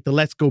what like the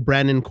Let's Go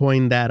Brandon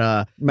coin that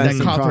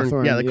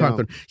Cawthorn. Yeah,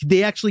 Cawthorn.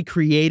 They actually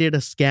created a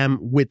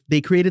scam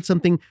they created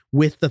something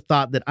with the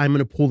thought that I'm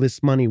going to pull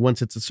this money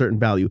once it's a certain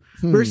value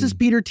versus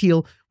Peter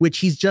Thiel, which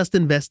he's just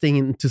investing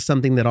into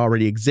something that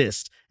already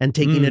exists and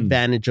taking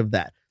advantage of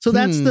that. So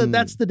that's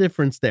the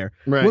difference there.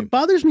 Right. What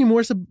bothers me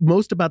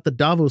most about the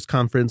Davos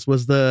conference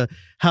was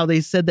how they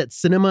said that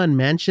Sinema and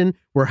Manchin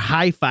were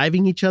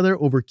high-fiving each other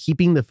over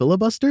keeping the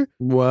filibuster.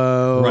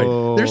 Whoa.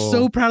 Right. They're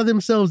so proud of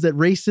themselves that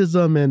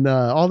racism and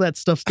all that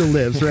stuff still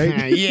lives,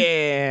 right?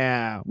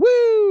 Yeah.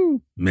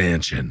 Woo.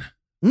 Manchin.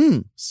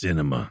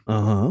 Cinema.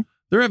 Uh-huh.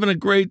 They're having a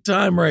great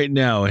time right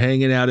now,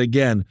 hanging out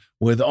again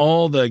with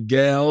all the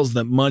gals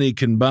that money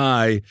can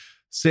buy.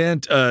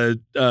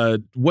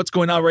 What's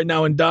going on right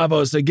now in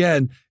Davos?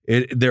 Again,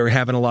 they're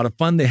having a lot of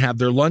fun. They have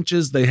their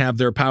lunches, they have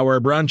their power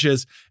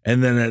brunches,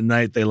 and then at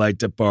night they like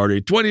to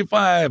party.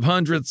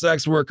 2,500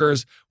 sex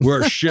workers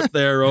were shipped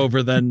there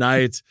over the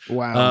night.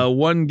 Wow.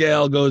 One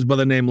gal goes by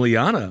the name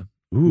Liana.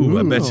 Ooh,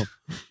 I bet.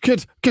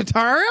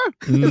 Katara?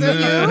 Is that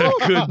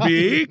you? Could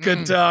be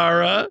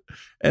Katara.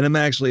 And I'm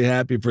actually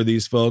happy for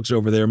these folks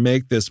over there.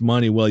 Make this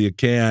money while you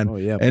can. Oh,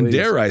 yeah, and please.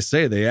 dare I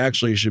say, they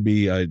actually should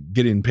be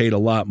getting paid a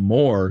lot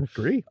more.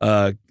 Agree.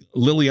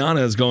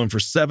 Liliana is going for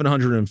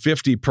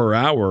 $750 per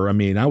hour. I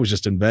mean, I was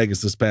just in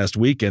Vegas this past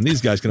weekend.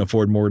 These guys can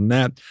afford more than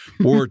that.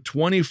 Or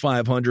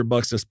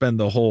 $2,500 to spend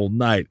the whole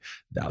night.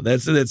 Now,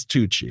 that's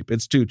too cheap.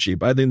 It's too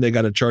cheap. I think they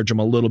got to charge them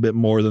a little bit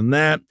more than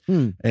that.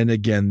 And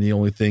again, the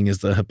only thing is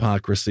the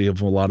hypocrisy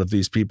of a lot of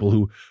these people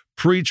who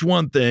preach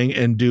one thing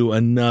and do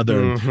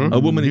another. A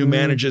woman who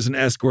manages an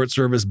escort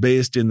service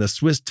based in the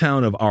Swiss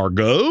town of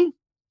Argo.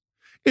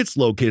 It's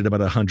located about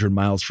 100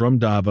 miles from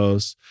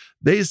Davos.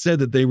 They said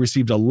that they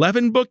received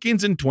 11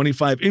 bookings and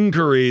 25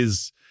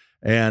 inquiries.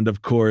 And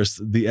of course,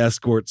 the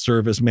escort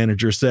service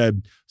manager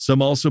said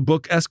some also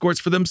book escorts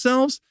for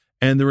themselves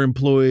and their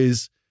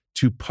employees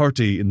to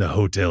party in the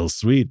hotel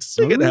suites.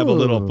 So you can have a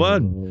little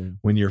fun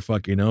when you're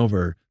fucking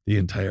over the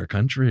entire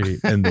country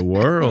and the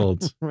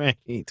world.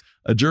 Right.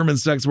 A German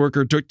sex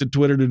worker took to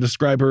Twitter to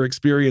describe her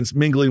experience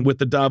mingling with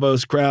the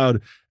Davos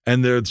crowd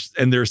and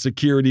their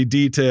security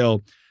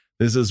detail.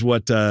 This is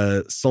what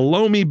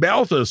Salome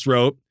Balthus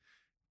wrote.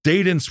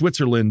 Date in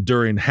Switzerland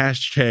during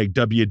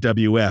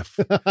 #WWF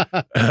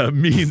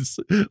means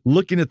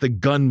looking at the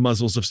gun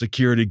muzzles of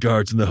security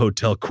guards in the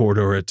hotel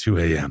corridor at 2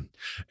 a.m.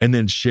 and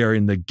then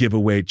sharing the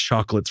giveaway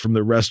chocolates from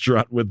the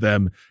restaurant with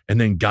them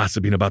and then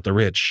gossiping about the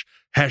rich.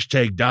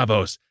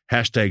 #Davos,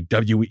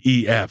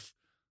 #WEF.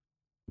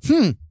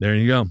 There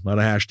you go. A lot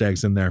of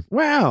hashtags in there.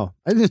 Wow.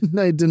 I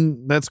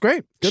didn't. That's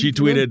great. Good She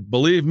tweeted,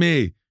 believe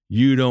me,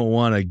 you don't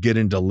want to get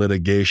into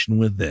litigation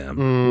with them.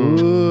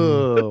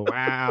 Ooh,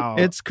 wow.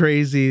 It's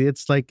crazy.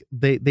 It's like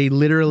they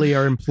literally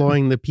are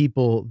employing the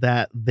people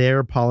that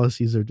their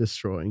policies are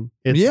destroying.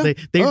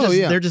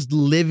 They're just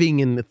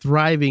living and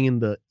thriving in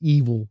the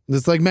evil.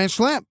 It's like Matt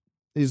Schlapp.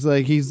 He's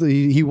like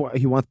he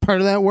wants part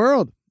of that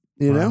world.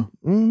 You know?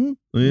 Mm-hmm.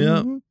 Yeah.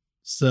 Mm-hmm.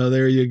 So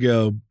there you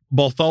go.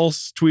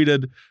 Balthus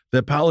tweeted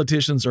that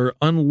politicians are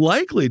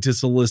unlikely to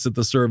solicit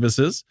the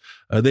services.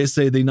 They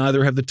say they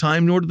neither have the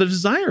time nor the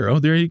desire. Oh,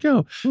 there you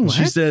go. What?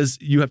 She says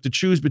you have to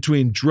choose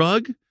between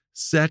drug,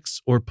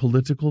 sex, or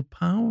political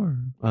power.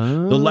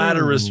 Oh. The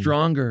latter is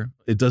stronger.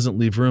 It doesn't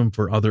leave room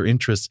for other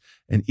interests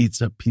and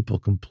eats up people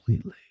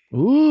completely.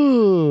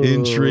 Ooh.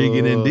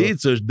 Intriguing indeed.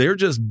 So they're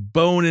just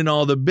boning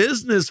all the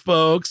business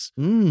folks.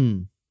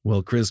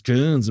 Well, Chris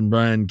Coons and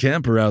Brian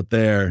Kemp are out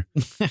there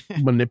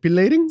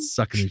manipulating,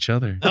 sucking each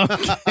other.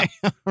 Okay.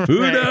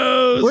 Who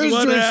knows? Where's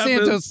what George happens?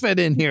 Santos fit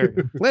in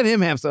here? Let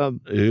him have some.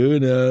 Who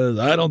knows?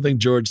 I don't think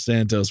George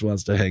Santos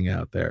wants to hang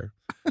out there.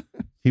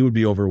 He would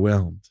be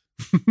overwhelmed.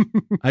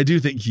 I do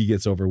think he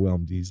gets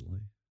overwhelmed easily.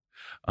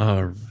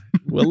 All right.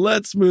 Well,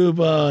 let's move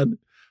on.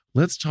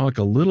 Let's talk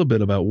a little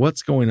bit about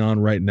what's going on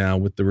right now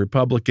with the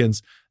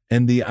Republicans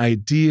and the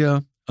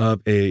idea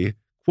of a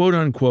quote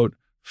unquote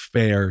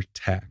fair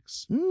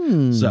tax.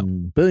 So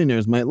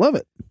billionaires might love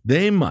it.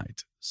 They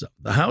might. So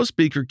the House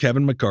Speaker,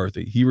 Kevin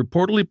McCarthy, he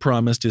reportedly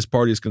promised his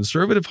party's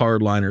conservative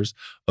hardliners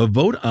a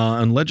vote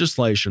on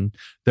legislation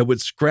that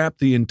would scrap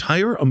the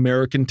entire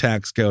American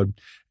tax code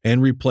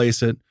and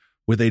replace it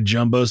with a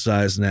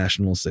jumbo-sized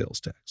national sales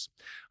tax.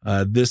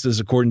 This is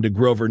according to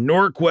Grover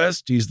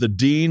Norquist. He's the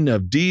dean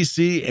of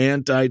D.C.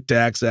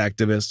 anti-tax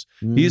activists.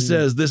 He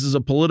says this is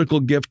a political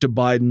gift to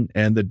Biden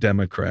and the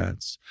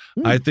Democrats.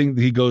 I think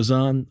he goes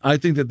on. I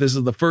think that this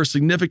is the first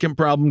significant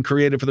problem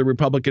created for the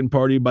Republican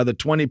Party by the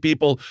 20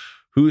 people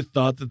who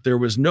thought that there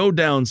was no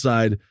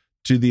downside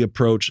to the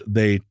approach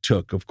they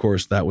took. Of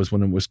course, that was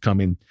when it was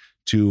coming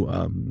to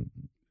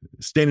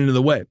standing in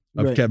the way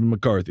of Kevin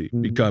McCarthy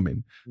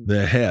becoming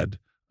the head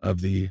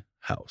of the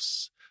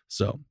House.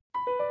 So.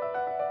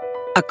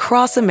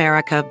 Across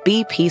America,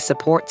 BP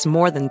supports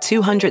more than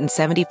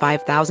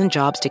 275,000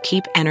 jobs to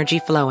keep energy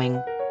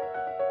flowing.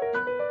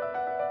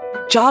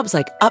 Jobs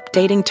like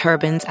updating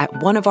turbines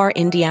at one of our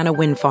Indiana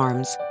wind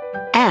farms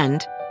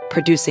and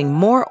producing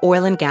more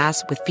oil and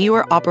gas with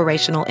fewer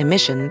operational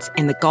emissions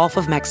in the Gulf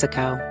of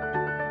Mexico.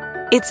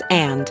 It's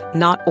and,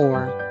 not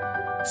or.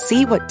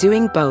 See what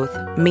doing both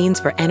means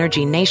for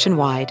energy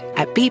nationwide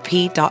at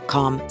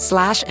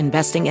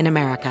bp.com/investing in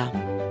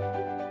America.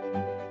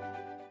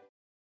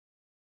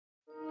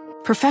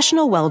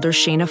 Professional welder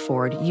Shayna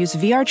Ford used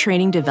VR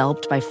training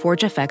developed by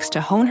ForgeFX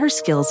to hone her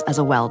skills as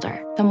a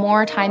welder. The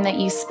more time that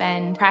you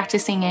spend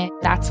practicing it,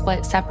 that's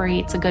what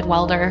separates a good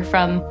welder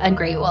from a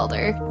great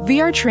welder.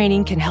 VR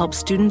training can help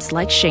students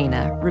like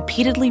Shayna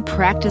repeatedly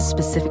practice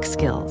specific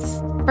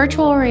skills.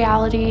 Virtual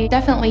reality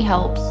definitely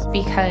helps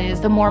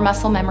because the more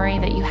muscle memory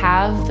that you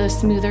have, the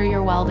smoother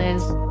your weld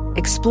is.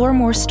 Explore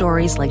more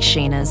stories like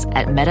Shayna's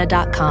at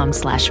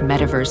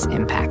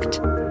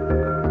meta.com/metaverseimpact.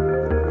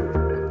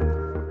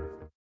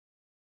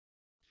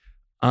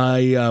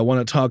 I want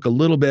to talk a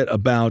little bit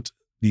about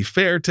the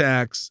fair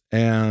tax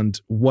and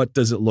what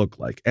does it look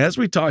like. As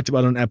we talked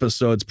about on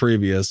episodes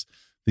previous,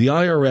 the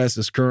IRS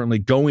is currently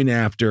going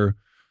after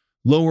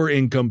lower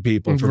income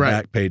people for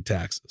back paid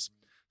taxes.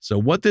 So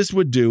what this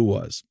would do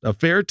was a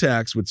fair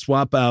tax would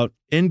swap out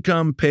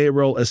income,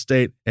 payroll,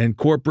 estate, and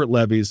corporate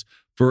levies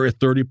for a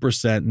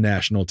 30%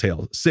 national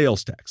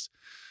sales tax.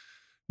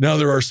 Now,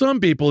 there are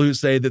some people who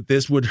say that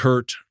this would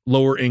hurt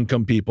lower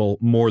income people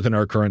more than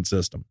our current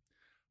system.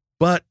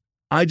 But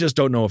I just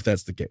don't know if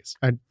that's the case.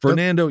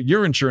 Fernando,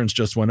 your insurance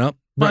just went up.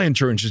 My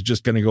insurance is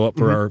just going to go up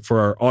for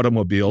our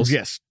automobiles.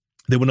 Yes.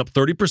 They went up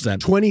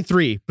 30%.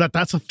 23. But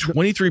that's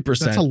 23%.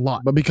 That's a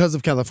lot. But because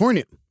of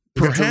California.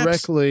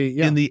 Perhaps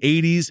in the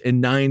 80s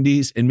and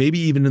 90s and maybe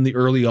even in the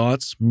early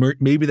aughts,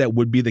 maybe that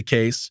would be the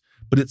case.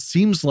 But it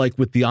seems like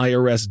with the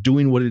IRS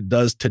doing what it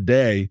does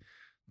today,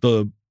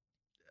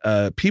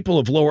 people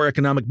of lower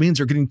economic means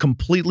are getting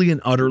completely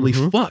and utterly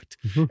fucked.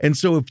 And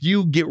so if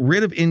you get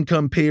rid of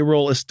income,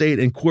 payroll, estate,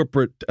 and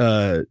corporate,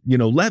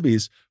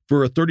 levies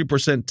for a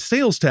 30%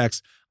 sales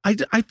tax,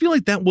 I feel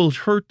like that will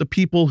hurt the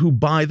people who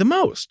buy the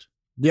most.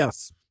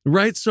 Yes.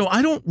 Right. So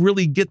I don't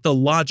really get the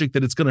logic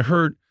that it's going to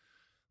hurt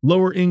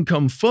lower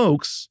income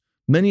folks,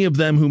 many of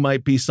them who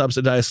might be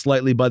subsidized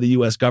slightly by the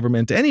U.S.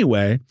 government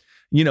anyway.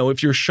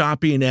 If you're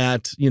shopping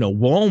at,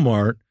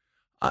 Walmart,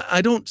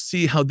 I don't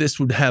see how this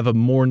would have a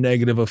more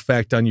negative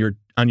effect on your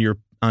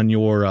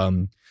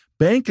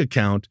bank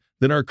account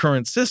than our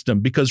current system.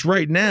 Because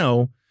right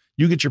now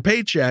you get your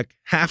paycheck,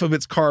 half of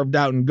it's carved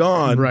out and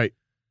gone. Right.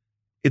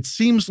 It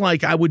seems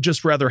like I would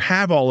just rather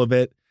have all of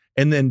it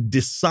and then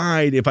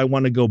decide if I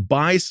want to go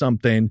buy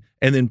something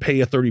and then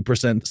pay a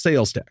 30%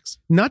 sales tax.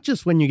 Not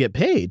just when you get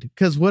paid,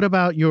 because what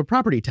about your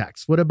property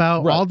tax? What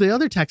about all the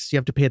other taxes you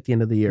have to pay at the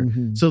end of the year?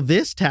 So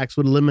this tax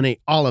would eliminate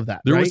all of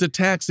that. There was a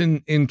tax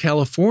in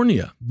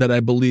California that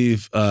I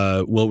believe,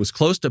 it was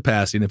close to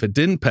passing if it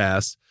didn't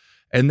pass.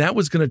 And that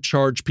was going to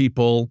charge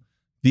people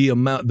the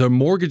amount, their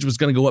mortgage was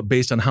going to go up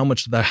based on how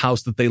much the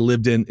house that they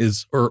lived in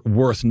is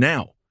worth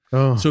now.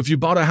 Oh. So if you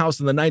bought a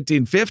house in the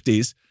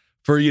 1950s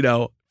for,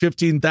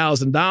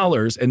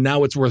 $15,000 and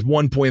now it's worth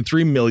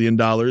 $1.3 million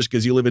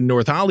because you live in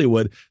North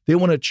Hollywood, they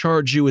want to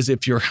charge you as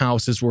if your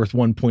house is worth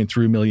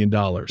 $1.3 million.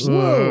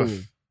 Whoa.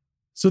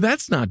 So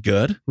that's not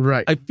good.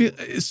 Right. I feel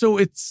so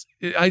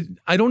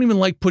I don't even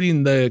like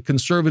putting the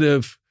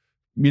conservative,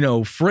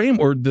 frame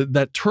or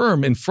that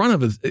term in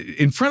front of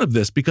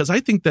this, because I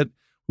think that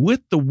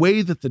with the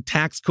way that the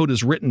tax code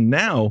is written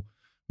now,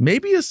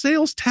 maybe a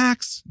sales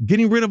tax,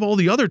 getting rid of all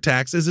the other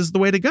taxes is the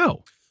way to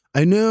go.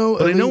 I know.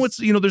 But I know it's,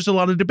 there's a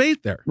lot of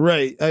debate there.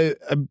 Right.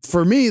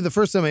 For me, the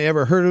first time I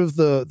ever heard of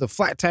the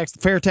flat tax, the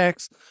fair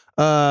tax,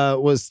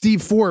 was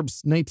Steve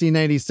Forbes,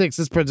 1996,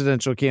 his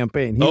presidential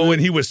campaign.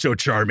 And he was so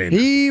charming.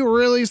 He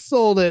really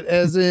sold it,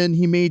 as in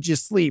he made you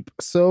sleep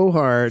so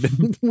hard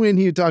when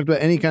he talked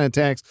about any kind of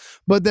tax.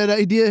 But that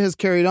idea has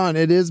carried on.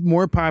 It is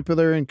more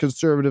popular in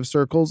conservative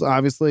circles.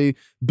 Obviously,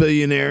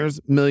 billionaires,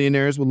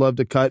 millionaires would love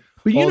to cut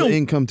all the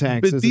income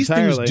taxes. But these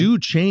things do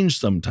change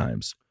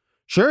sometimes.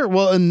 Sure.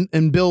 Well,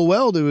 and Bill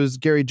Weld, who was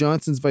Gary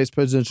Johnson's vice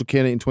presidential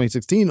candidate in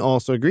 2016,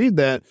 also agreed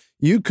that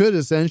you could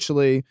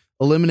essentially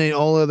eliminate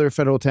all other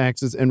federal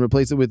taxes and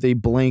replace it with a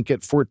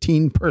blanket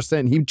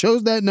 14%. He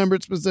chose that number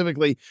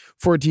specifically,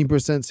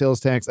 14%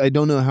 sales tax. I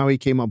don't know how he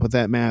came up with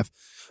that math,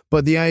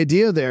 but the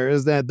idea there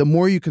is that the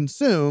more you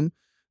consume,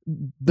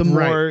 the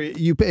more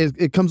you pay.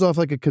 It comes off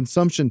like a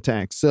consumption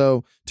tax.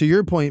 So to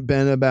your point,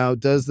 Ben, about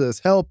does this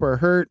help or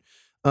hurt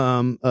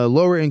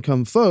lower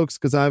income folks,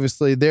 because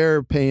obviously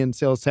they're paying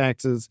sales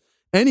taxes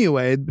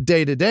anyway,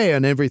 day to day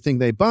on everything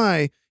they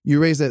buy.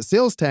 You raise that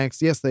sales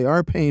tax. Yes, they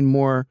are paying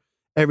more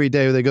every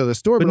day they go to the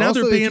store. But now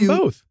they're paying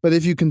both. But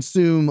if you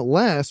consume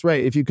less,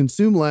 right? If you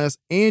consume less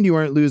and you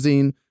aren't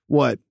losing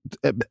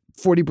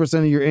 40%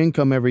 of your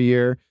income every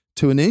year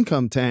to an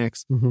income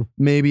tax,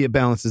 maybe it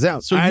balances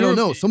out. So I don't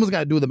know. Someone's got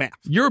to do the math.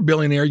 You're a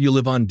billionaire. You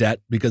live on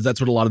debt, because that's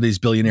what a lot of these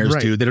billionaires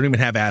do. They don't even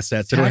have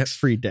assets.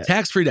 Tax-free debt.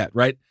 Tax-free debt,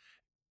 right?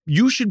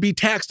 You should be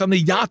taxed on the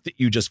yacht that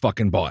you just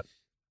fucking bought.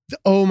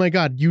 Oh my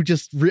God.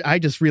 I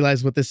just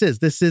realized what this is.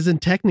 This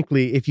isn't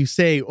technically, if you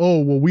say,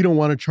 we don't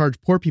want to charge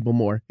poor people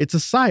more. It's a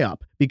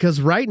psyop,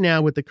 because right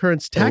now with the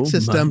current tax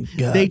system,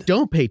 they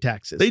don't pay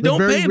taxes. They don't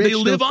pay. They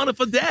live on it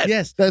for debt.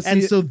 Yes.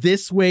 So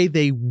this way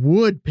they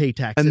would pay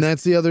taxes. And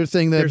that's the other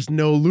thing that there's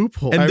no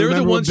loophole. And they're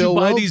the ones who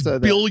buy these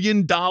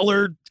 $billion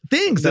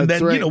things. And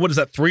then, what is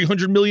that?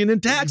 $300 million in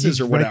taxes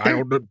or whatever. I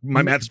don't know.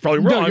 My math is probably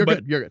wrong. You're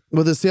but good.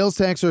 With a sales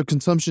tax or a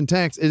consumption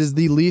tax, it is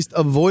the least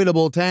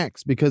avoidable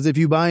tax, because if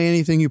you buy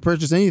anything, you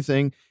purchase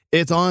anything,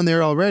 it's on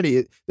there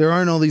already. There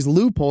aren't all these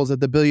loopholes that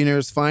the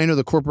billionaires find or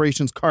the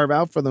corporations carve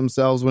out for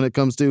themselves when it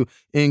comes to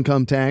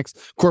income tax,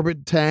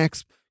 corporate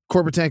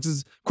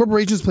taxes,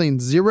 corporations paying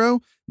zero.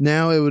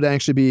 Now it would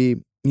actually be,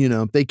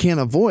 they can't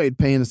avoid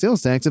paying a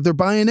sales tax if they're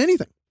buying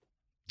anything.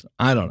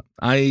 I don't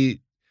know.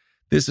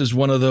 This is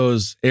one of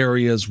those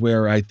areas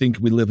where I think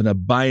we live in a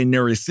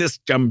binary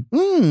system,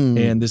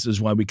 and this is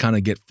why we kind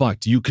of get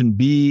fucked.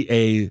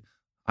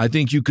 I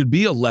think you could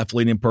be a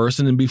left-leaning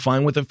person and be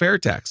fine with a fair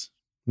tax.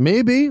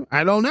 Maybe.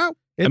 I don't know.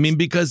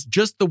 Because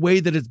just the way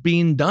that it's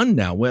being done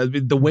now,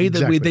 the way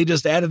that they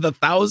just added the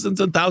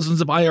thousands and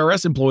thousands of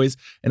IRS employees.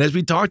 And as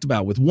we talked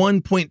about, with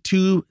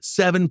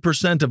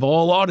 1.27% of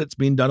all audits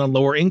being done on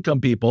lower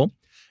income people,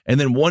 and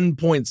then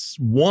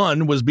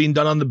 1.1 was being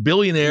done on the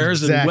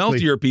billionaires and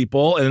wealthier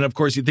people. And then, of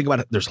course, you think about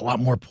it, there's a lot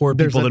more poor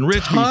people than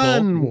rich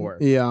people. More.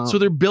 Yeah. So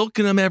they're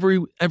bilking them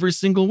every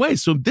single way.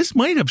 So this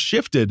might have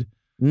shifted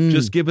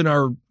just given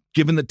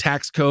the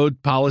tax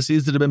code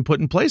policies that have been put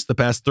in place the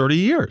past 30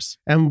 years.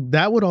 And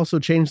that would also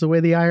change the way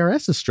the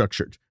IRS is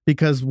structured,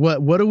 because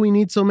what do we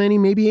need so many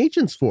maybe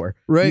agents for?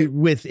 Right.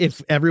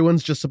 If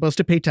everyone's just supposed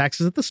to pay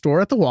taxes at the store,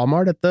 at the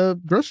Walmart, at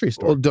the grocery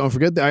store. Well, don't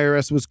forget the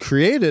IRS was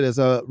created as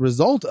a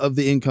result of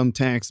the income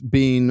tax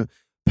being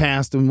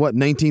passed in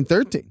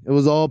 1913. It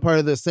was all part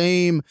of the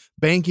same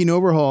banking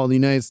overhaul in the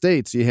United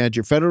States. You had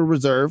your Federal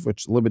Reserve,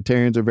 which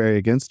libertarians are very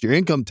against, your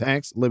income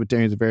tax,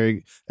 libertarians are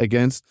very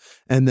against,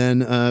 and then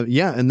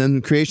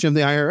the creation of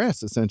the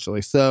IRS,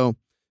 essentially. So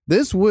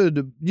this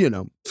would,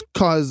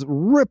 cause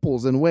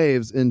ripples and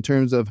waves in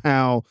terms of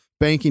how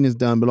banking is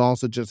done, but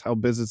also just how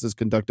business is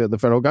conducted at the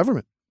federal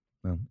government.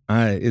 Well,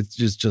 it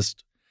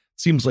just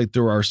seems like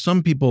there are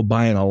some people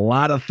buying a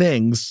lot of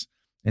things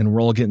and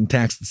we're all getting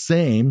taxed the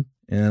same.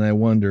 And I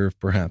wonder if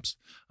perhaps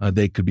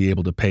they could be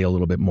able to pay a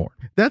little bit more.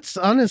 That's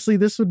honestly,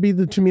 this would be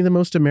to me the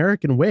most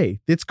American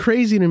way. It's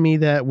crazy to me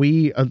that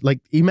we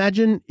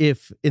imagine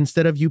if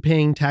instead of you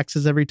paying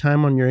taxes every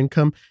time on your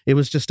income, it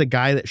was just a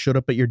guy that showed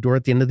up at your door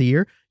at the end of the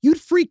year. You'd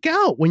freak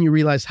out when you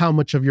realize how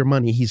much of your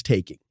money he's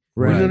taking.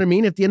 Right. You know what I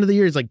mean? At the end of the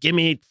year, he's like, give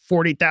me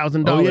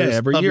 $40,000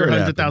 every of year your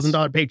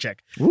 $100,000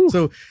 paycheck. Ooh.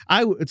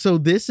 So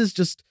this is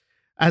just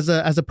as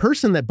a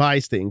person that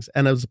buys things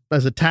and as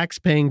a tax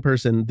paying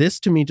person, this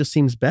to me just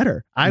seems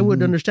better. I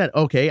would understand.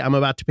 Okay, I'm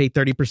about to pay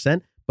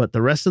 30%, but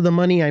the rest of the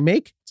money I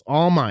make, it's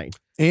all mine.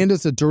 And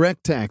it's a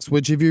direct tax,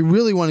 which if you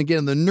really want to get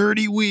in the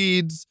nerdy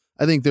weeds,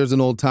 I think there's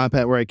an old Top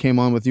Hat where I came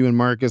on with you and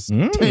Marcus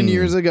 10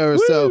 years ago or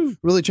so,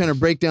 really trying to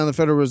break down the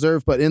Federal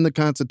Reserve. But in the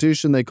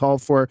Constitution, they call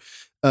for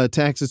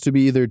taxes to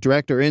be either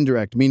direct or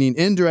indirect, meaning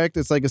indirect,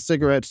 it's like a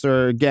cigarettes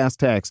or gas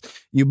tax.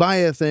 You buy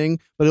a thing,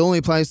 but it only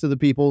applies to the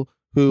people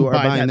who are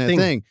buying that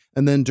thing.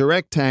 And then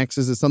direct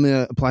taxes is something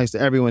that applies to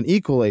everyone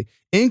equally.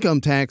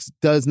 Income tax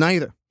does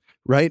neither,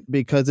 right?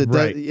 Because it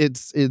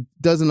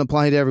doesn't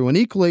apply to everyone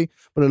equally,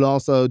 but it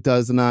also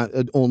does not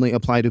only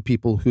apply to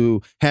people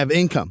who have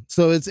income.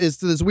 So it's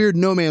this weird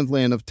no man's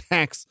land of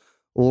tax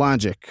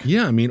logic.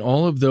 Yeah, I mean,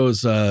 all of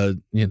those,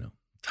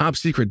 top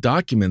secret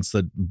documents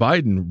that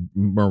Biden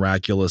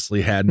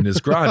miraculously had in his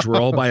garage were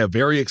all by a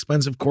very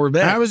expensive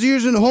Corvette. I was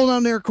using, hold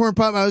on there, Corn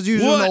Pop. I was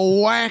using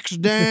the wax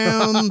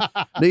down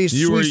these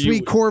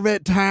sweet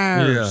Corvette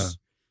tires. Yeah.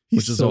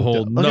 Which is a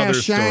whole nother look how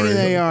shiny story.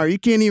 They are. You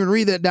can't even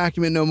read that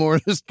document no more.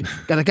 Just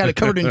got it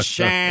covered in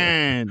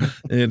shine.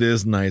 It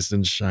is nice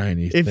and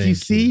shiny. If you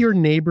see your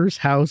neighbor's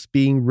house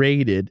being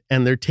raided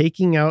and they're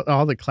taking out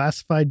all the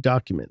classified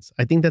documents,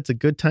 I think that's a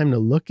good time to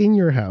look in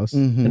your house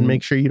and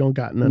make sure you don't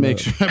got none. Make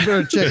sure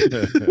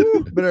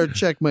I better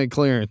check my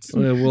clearance.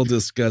 We'll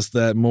discuss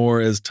that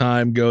more as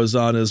time goes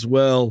on as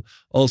well.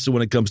 Also,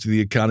 when it comes to the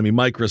economy,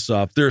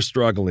 Microsoft, they're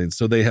struggling,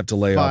 so they have to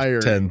lay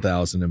off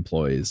 10,000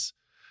 employees.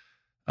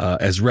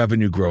 As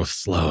revenue growth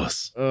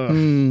slows.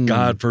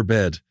 God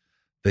forbid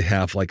they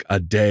have like a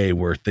day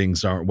where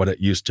things aren't what it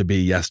used to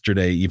be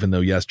yesterday, even though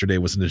yesterday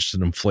was just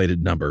an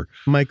inflated number.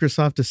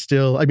 Minecraft is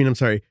still,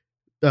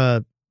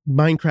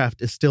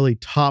 Minecraft is still a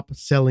top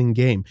selling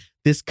game.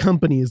 This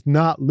company is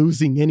not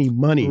losing any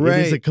money. Right.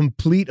 It is a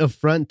complete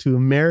affront to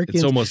Americans.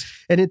 It's almost,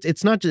 and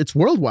it's not just, it's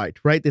worldwide,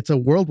 right? It's a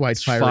worldwide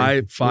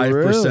firing.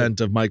 5%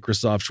 of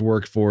Microsoft's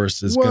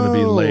workforce is going to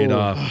be laid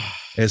off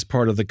as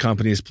part of the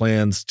company's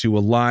plans to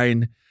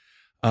align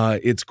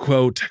its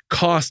quote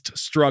cost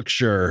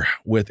structure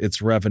with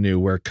its revenue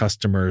where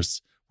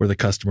the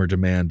customer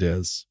demand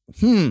is.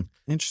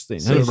 Interesting.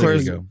 So and of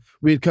course,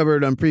 we had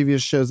covered on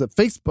previous shows that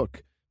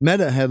Facebook,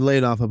 Meta had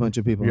laid off a bunch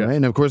of people, right?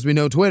 And of course, we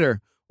know Twitter.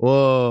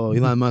 Whoa,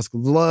 Elon Musk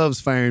loves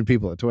firing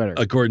people at Twitter.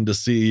 According to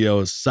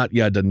CEO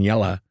Satya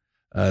Nadella,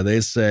 they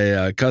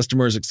say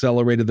customers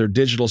accelerated their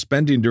digital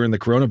spending during the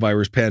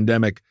coronavirus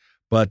pandemic,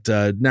 but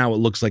now it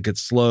looks like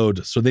it's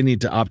slowed. So they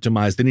need to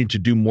optimize. They need to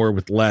do more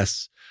with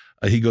less.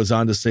 He goes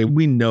on to say,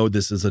 we know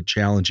this is a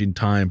challenging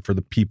time for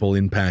the people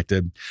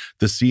impacted.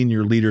 The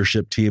senior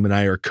leadership team and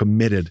I are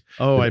committed.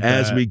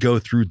 As we go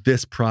through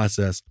this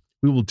process,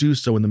 we will do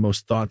so in the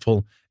most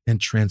thoughtful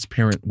and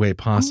transparent way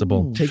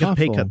possible. Take a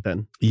pay cut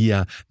then.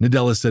 Yeah.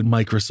 Nadella said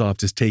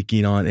Microsoft is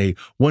taking on a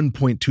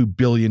 $1.2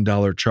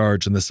 billion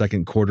charge in the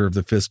second quarter of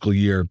the fiscal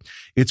year.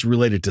 It's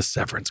related to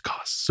severance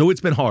costs. So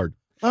it's been hard.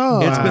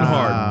 It's been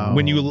hard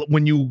when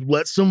you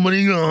let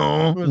somebody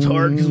go. It's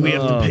hard because we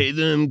have to pay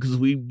them because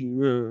we.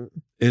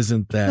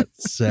 Isn't that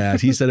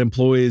sad? He said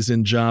employees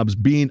and jobs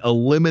being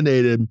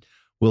eliminated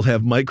will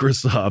have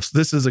Microsoft's.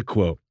 This is a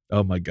quote.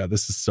 Oh my God,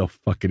 this is so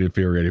fucking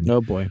infuriating. Oh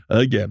boy.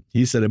 Again,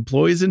 he said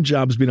employees and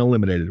jobs being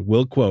eliminated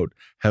will quote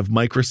have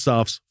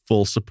Microsoft's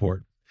full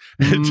support.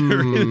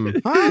 During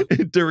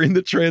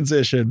the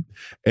transition,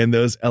 and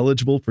those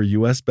eligible for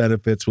U.S.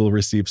 benefits will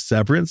receive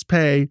severance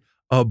pay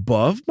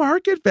above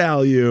market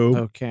value.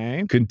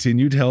 Okay.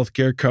 Continued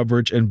healthcare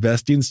coverage and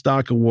vesting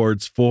stock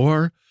awards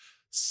for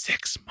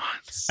 6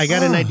 months. I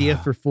got an idea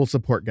for full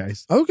support,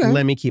 guys. Okay.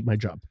 Let me keep my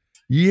job.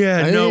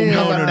 Yeah, no.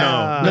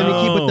 Let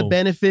me keep with the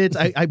benefits.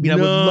 I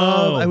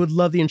would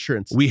love the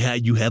insurance.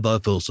 You have our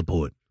full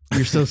support.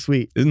 You're so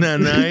sweet. Isn't that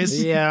nice?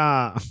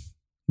 Yeah.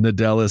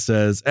 Nadella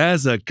says,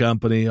 as a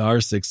company, our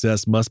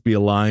success must be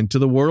aligned to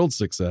the world's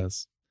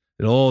success.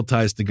 It all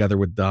ties together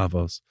with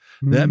Davos.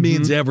 That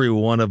means every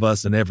one of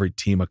us and every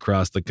team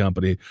across the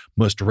company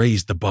must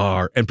raise the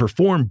bar and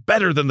perform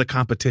better than the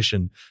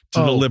competition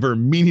to deliver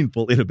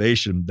meaningful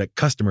innovation that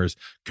customers,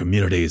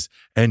 communities,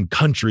 and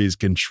countries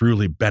can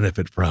truly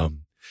benefit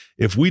from.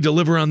 If we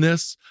deliver on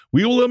this,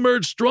 we will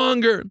emerge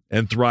stronger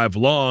and thrive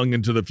long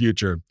into the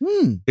future.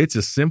 It's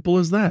as simple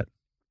as that.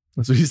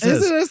 That's what he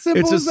says. Is it as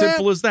simple it's as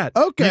simple as that.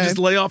 Okay. You just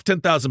lay off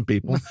 10,000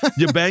 people.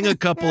 You bang a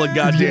couple of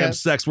goddamn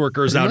sex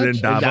workers out in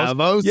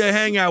Davos. You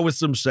hang out with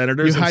some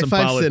senators and some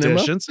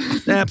politicians.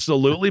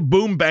 Absolutely.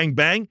 Boom, bang,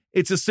 bang.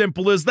 It's as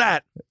simple as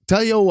that.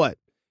 Tell you what,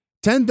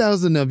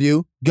 10,000 of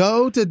you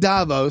go to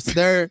Davos.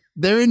 They're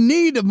in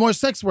need of more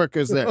sex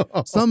workers there.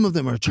 Some of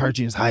them are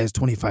charging as high as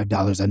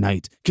 $25 a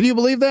night. Can you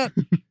believe that?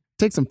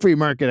 Take some free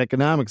market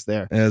economics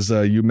there. As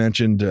you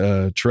mentioned,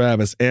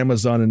 Travis,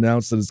 Amazon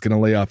announced that it's going to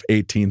lay off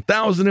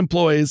 18,000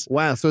 employees.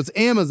 Wow. So it's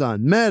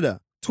Amazon, Meta,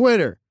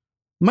 Twitter,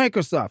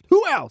 Microsoft.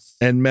 Who else?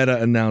 And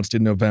Meta announced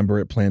in November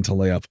it planned to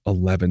lay off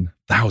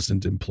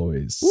 11,000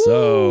 employees. Woo!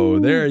 So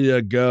there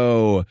you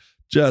go.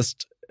 They're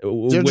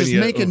just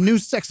making new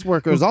sex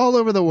workers all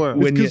over the world.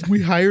 Because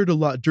we hired a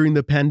lot during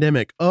the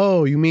pandemic.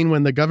 Oh, you mean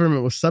when the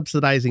government was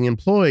subsidizing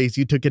employees,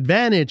 you took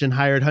advantage and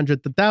hired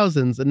hundreds of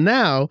thousands, and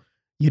now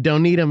you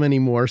don't need them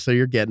anymore, so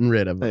you're getting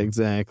rid of them.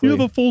 Exactly. You have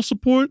a full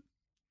support.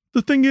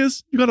 The thing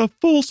is, you got a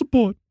full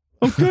support.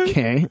 Okay?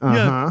 Okay.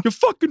 Yeah, you're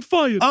fucking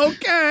fired.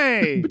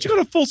 Okay. But you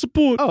got a full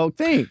support. Oh,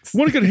 thanks.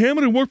 Want to get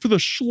hammered and work for the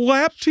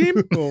Schlapp team?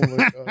 Oh,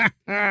 my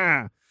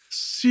God.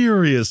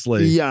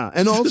 Seriously. Yeah.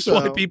 And also, this is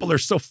why people are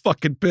so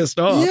fucking pissed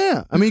off.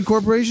 Yeah. I mean,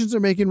 corporations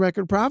are making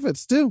record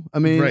profits too. I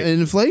mean,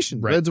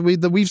 inflation. Right.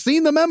 We've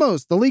seen the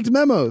memos, the leaked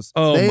memos.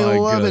 Oh, they my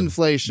love God.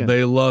 inflation.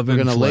 They love We're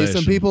inflation. going to lay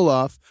some people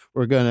off.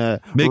 We're going to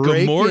make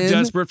them more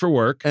desperate for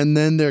work. And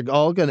then they're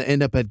all going to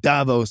end up at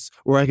Davos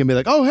where I can be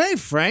like, oh, hey,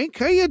 Frank,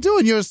 how you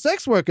doing? You're a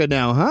sex worker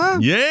now, huh?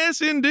 Yes,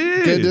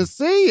 indeed. Good to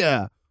see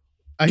ya.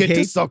 Get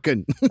to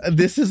sucking.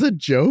 This is a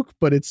joke,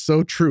 but it's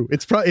so true.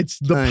 It's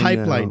the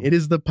pipeline. know. It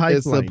is the pipeline.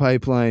 It's the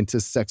pipeline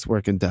to sex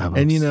work in Davos.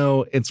 And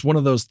it's one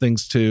of those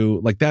things too.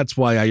 Like that's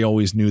why I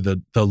always knew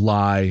the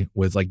lie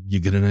was like,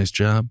 you get a nice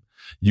job,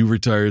 you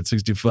retire at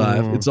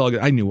 65. It's all good.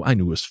 I knew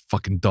it was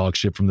fucking dog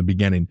shit from the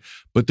beginning.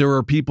 But there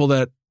are people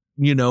that,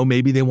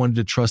 maybe they wanted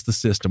to trust the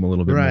system a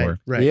little bit more.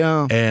 Right.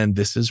 Yeah. And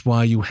this is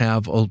why you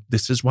have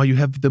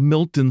the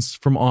Miltons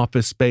from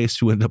Office Space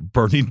who end up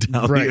burning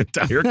down the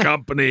entire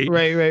company.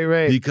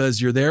 Right.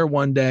 Because you're there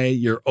one day,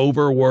 you're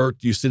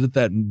overworked, you sit at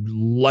that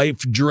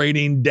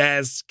life-draining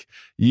desk.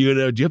 Do you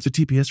have the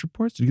TPS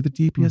reports? Do you get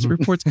the TPS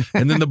reports?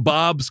 And then the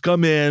Bobs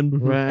come in,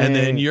 and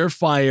then you're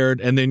fired,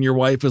 and then your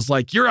wife is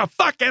like, you're a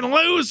fucking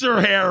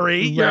loser,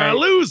 Harry. You're a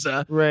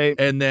loser. Right.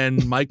 And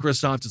then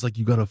Microsoft is like,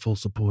 you got a full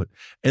support.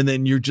 And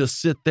then you just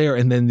sit there,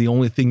 and then the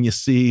only thing you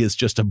see is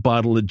just a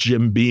bottle of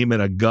Jim Beam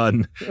and a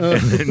gun.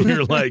 And then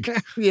you're like,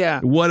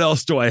 yeah. What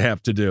else do I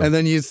have to do? And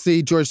then you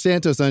see George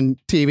Santos on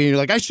TV, and you're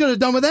like, I should have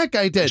done what that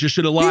guy did. You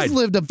should have lied. He's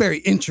lived a very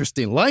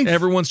interesting life.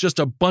 Everyone's just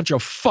a bunch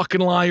of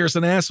fucking liars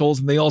and assholes,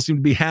 and they all seem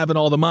to be having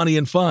all the money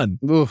and fun.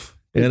 Oof.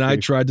 And I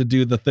tried to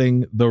do the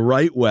thing the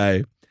right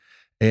way.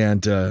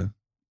 And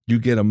you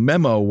get a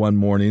memo one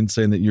morning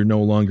saying that you're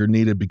no longer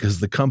needed because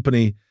the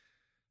company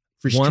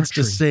wants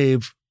to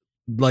save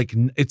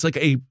it's like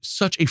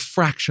such a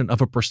fraction of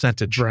a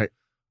percentage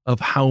of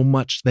how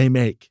much they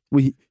make.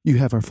 You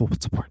have our full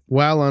support.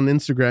 While on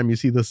Instagram, you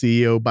see the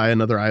CEO buy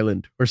another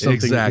island or something.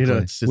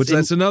 Exactly.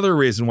 That's another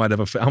reason why to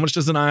have how much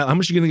are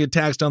you going to get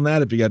taxed on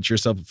that if you got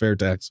yourself a fair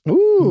tax?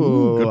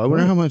 Ooh, I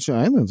wonder how much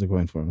islands are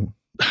going for.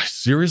 I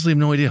seriously have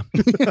no idea.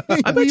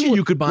 I bet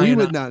you could buy We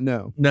would not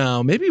know.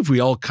 No, maybe if we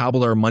all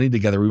cobbled our money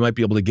together, we might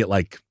be able to get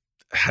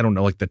I don't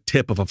know, the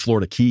tip of a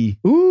Florida key.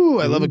 Ooh,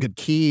 I love a good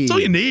key. That's all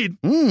you need.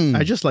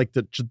 I just like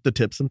the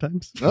tip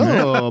sometimes.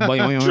 Oh,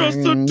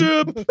 just the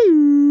tip.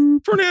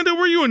 Fernando,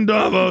 were you in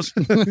Davos?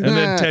 And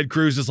then Ted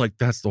Cruz is like,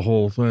 that's the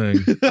whole thing.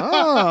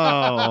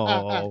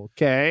 Oh,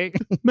 okay.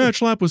 Matt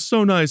Schlapp was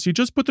so nice. He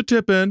just put the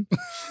tip in.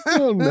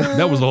 Oh, no.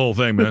 That was the whole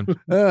thing, man.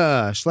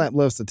 Schlapp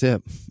loves the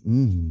tip.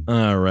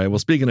 All right. Well,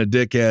 speaking of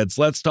dickheads,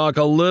 let's talk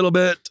a little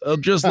bit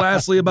just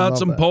lastly about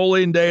some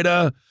polling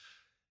data.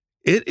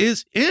 It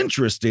is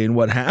interesting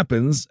what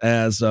happens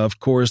as, of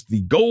course,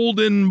 the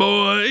golden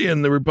boy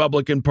in the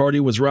Republican Party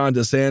was Ron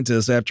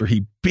DeSantis after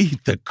he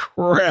beat the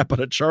crap out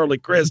of Charlie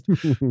Crist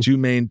to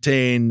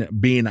maintain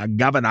being a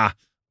governor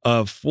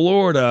of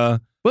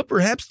Florida. But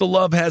perhaps the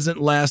love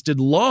hasn't lasted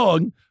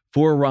long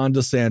for Ron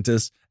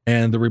DeSantis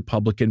and the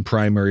Republican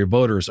primary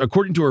voters.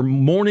 According to our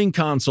Morning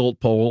Consult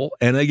poll,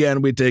 and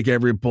again, we take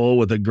every poll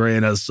with a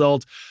grain of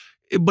salt,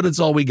 but it's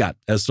all we got.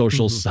 As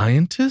social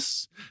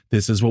scientists,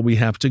 this is what we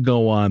have to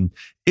go on.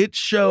 It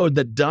showed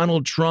that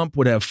Donald Trump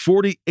would have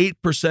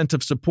 48%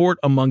 of support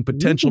among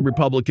potential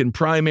Republican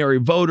primary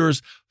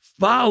voters,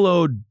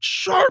 followed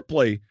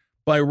sharply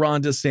by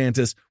Ron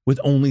DeSantis with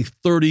only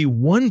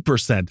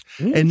 31%.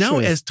 And now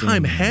as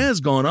time has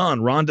gone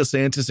on, Ron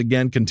DeSantis,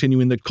 again,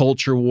 continuing the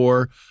culture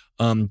war,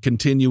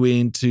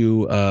 continuing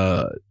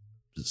to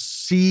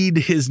seed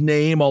his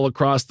name all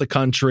across the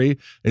country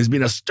as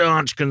being a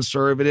staunch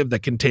conservative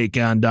that can take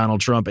on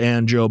Donald Trump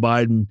and Joe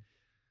Biden.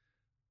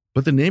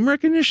 But the name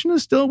recognition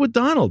is still with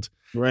Donald.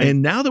 Right.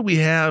 And now that we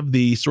have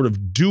the sort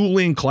of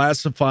dueling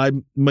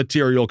classified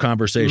material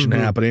conversation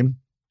happening,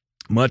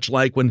 much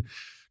like when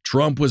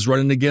Trump was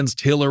running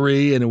against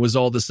Hillary and it was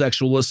all the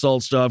sexual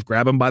assault stuff,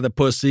 grab him by the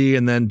pussy.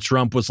 And then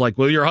Trump was like,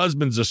 well, your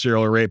husband's a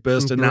serial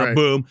rapist. And now,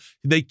 boom,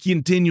 they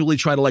continually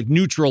try to like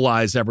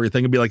neutralize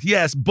everything and be like,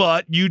 yes,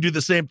 but you do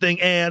the same thing.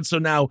 And so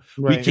now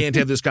we can't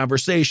have this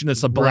conversation.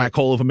 It's a black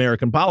hole of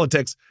American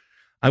politics.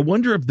 I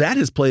wonder if that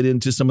has played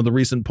into some of the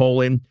recent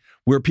polling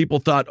where people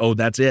thought, oh,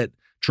 that's it.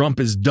 Trump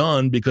is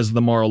done because of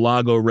the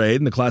Mar-a-Lago raid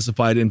and the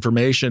classified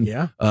information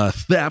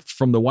theft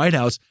from the White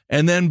House.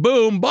 And then,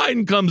 boom,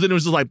 Biden comes in and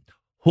was just like,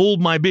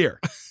 hold my beer.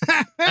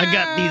 I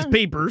got these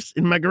papers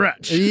in my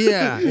garage.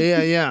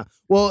 Yeah.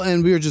 Well,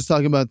 and we were just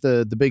talking about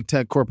the big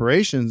tech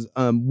corporations.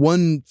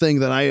 One thing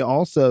that I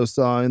also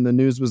saw in the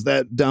news was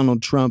that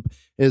Donald Trump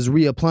is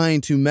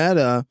reapplying to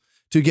Meta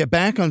to get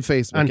back on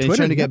Facebook. He's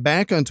trying to get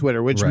back on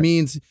Twitter, which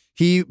means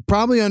he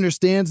probably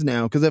understands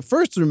now. Because at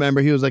first,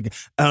 remember, he was like,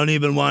 I don't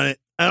even want it.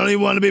 I don't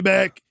even want to be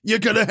back. You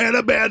could have had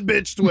a bad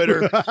bitch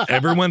Twitter.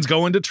 Everyone's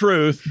going to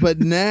truth. But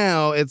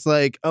now it's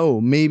like,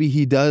 oh, maybe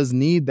he does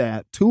need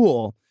that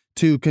tool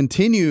to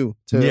continue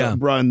to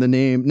run the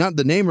name, not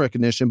the name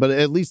recognition, but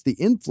at least the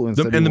influence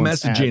and the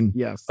messaging.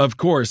 Yes, of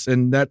course.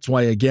 And that's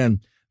why,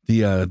 again,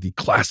 the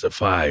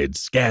classified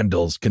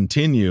scandals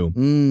continue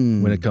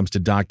when it comes to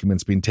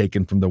documents being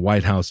taken from the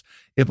White House.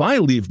 If I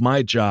leave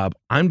my job,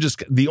 I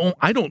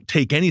don't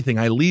take anything.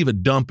 I leave a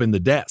dump in the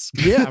desk.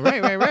 Yeah,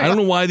 right. I don't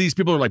know why these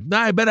people are like, nah,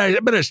 I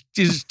better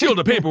steal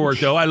the paperwork,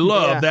 though. I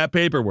love that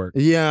paperwork.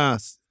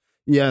 Yes.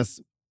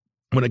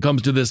 When it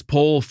comes to this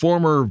poll,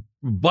 former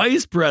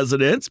vice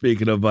president,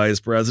 speaking of vice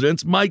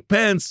presidents, Mike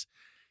Pence,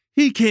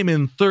 he came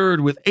in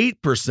third with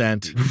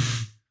 8%,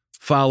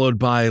 followed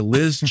by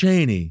Liz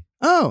Cheney.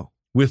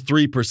 With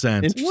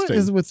 3%. What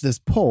is with this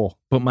poll?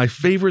 But my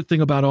favorite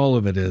thing about all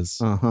of it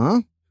is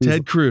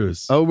Ted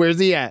Cruz. Oh, where's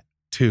he at?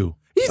 2.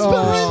 He's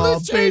behind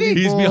Liz Cheney.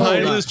 He's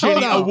behind Liz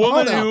Cheney, a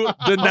woman who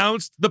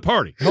denounced the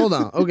party. Hold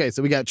on. Okay,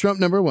 so we got Trump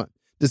number 1,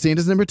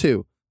 DeSantis number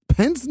 2,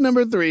 Pence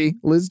number 3,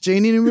 Liz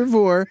Cheney number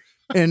 4,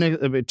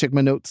 and check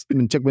my notes.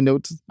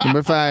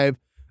 Number 5.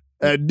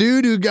 A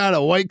dude who got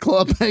a White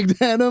Claw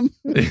pegged at him.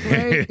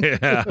 Right?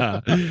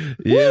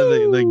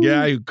 The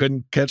guy who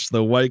couldn't catch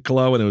the White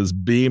Claw when it was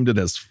beamed in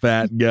his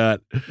fat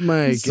gut.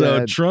 So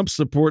God. Trump's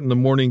support in the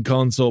Morning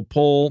Consult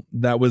poll,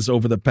 that was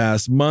over the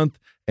past month,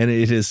 and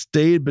it has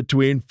stayed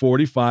between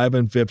 45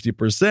 and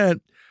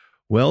 50%.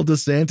 Well,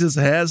 DeSantis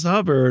has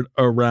hovered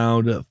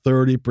around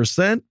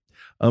 30%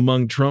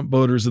 among Trump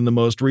voters in the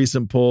most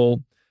recent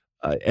poll.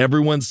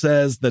 Everyone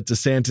says that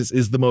DeSantis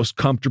is the most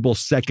comfortable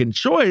second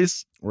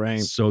choice.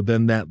 Right. So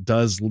then that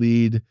does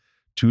lead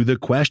to the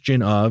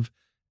question of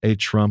a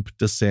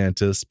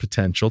Trump-DeSantis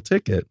potential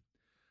ticket.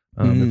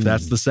 If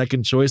that's the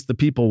second choice the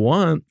people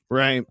want.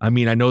 Right. I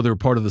mean, I know they're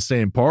part of the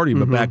same party,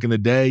 but back in the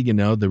day,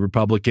 the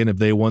Republican, if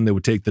they won, they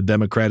would take the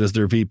Democrat as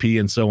their VP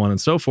and so on and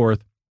so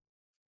forth.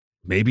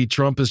 Maybe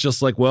Trump is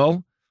just like,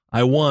 well,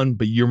 I won,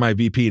 but you're my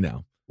VP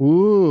now.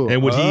 Ooh,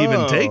 and would he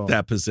even take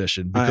that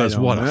position? Because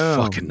what a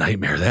fucking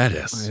nightmare that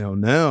is. I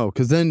don't know.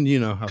 Because then,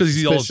 how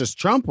suspicious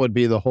Trump would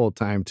be the whole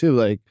time, too.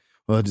 Like,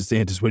 well,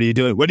 DeSantis, what are you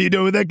doing? What are you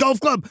doing with that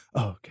golf club?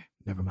 Oh, okay.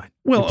 Never mind.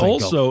 Well,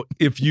 also,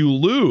 if you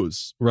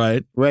lose,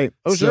 right? Right.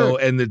 Oh, sure.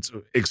 And it's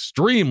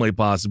extremely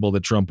possible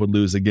that Trump would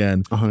lose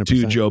again 100%.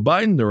 To Joe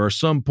Biden. There are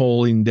some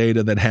polling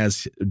data that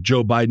has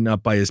Joe Biden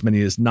up by as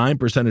many as 9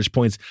 percentage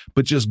points.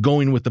 But just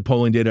going with the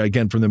polling data,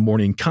 again, from the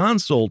Morning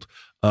Consult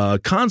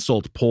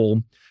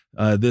poll,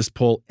 this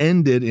poll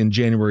ended in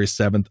January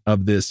 7th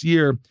of this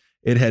year.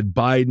 It had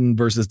Biden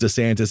versus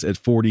DeSantis at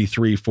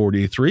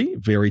 43-43,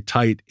 very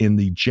tight in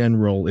the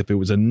general if it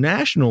was a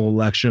national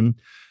election,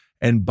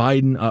 and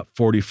Biden up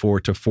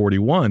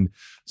 44-41.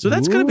 So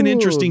that's kind of an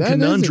interesting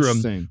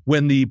conundrum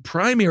when the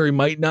primary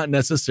might not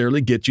necessarily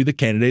get you the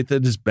candidate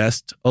that is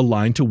best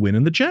aligned to win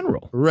in the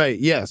general. Right,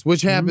 yes,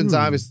 which happens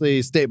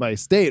obviously state by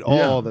state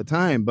all the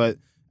time, but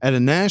at a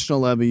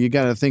national level, you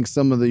got to think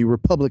some of the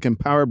Republican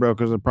power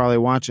brokers are probably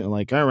watching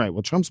like, all right,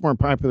 well, Trump's more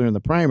popular in the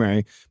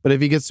primary, but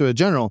if he gets to a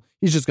general,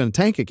 he's just going to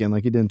tank again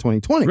like he did in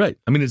 2020. Right.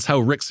 I mean, it's how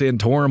Rick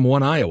Santorum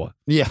won Iowa.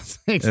 Yes,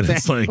 exactly. And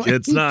it's like,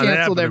 it's not happening.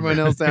 Canceled everyone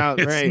else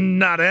out, It's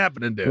not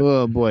happening, dude.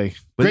 Oh, boy.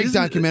 But Great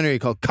documentary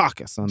called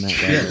Caucus on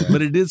that.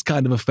 But it is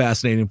kind of a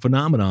fascinating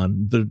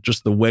phenomenon,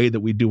 just the way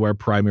that we do our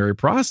primary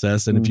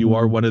process. And if you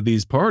are one of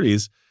these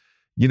parties,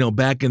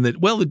 back in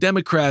the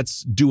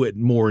Democrats do it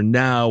more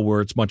now where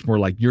it's much more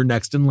like you're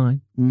next in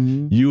line.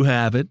 You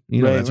have it.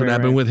 That's what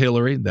happened with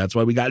Hillary. That's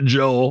why we got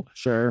Joel.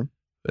 Sure.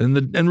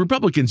 And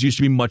Republicans used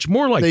to be much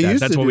more like that.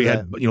 That's why we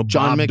had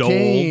John Bob McCain,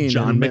 Dole,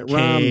 John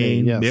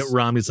McCain, Mitt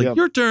Romney. It's like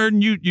your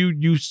turn.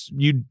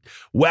 You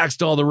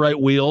waxed all the right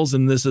wheels,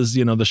 and this is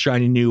the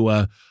shiny new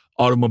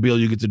automobile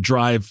you get to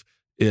drive.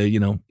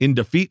 In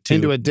defeat to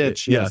into a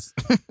ditch. Yes.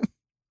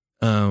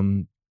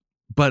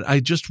 But I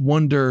just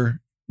wonder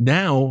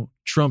now.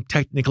 Trump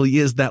technically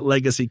is that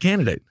legacy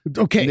candidate.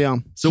 Okay. Yeah.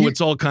 So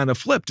it's all kind of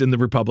flipped in the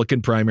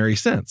Republican primary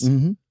sense.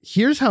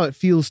 Here's how it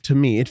feels to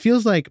me. It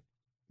feels like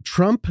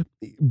Trump,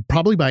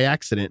 probably by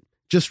accident,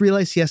 just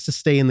realized he has to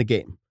stay in the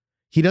game.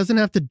 He doesn't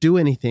have to do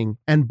anything.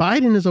 And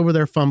Biden is over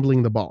there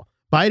fumbling the ball.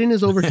 Biden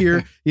is over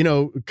here,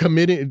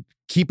 committed,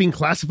 keeping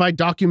classified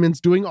documents,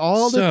 doing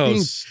all the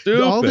things,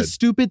 all the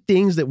stupid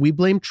things that we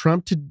blame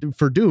Trump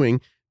for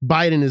doing.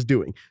 Biden is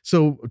doing.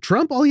 So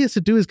Trump, all he has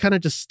to do is kind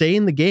of just stay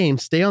in the game,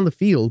 stay on the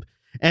field.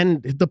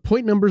 And the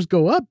point numbers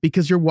go up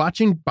because you're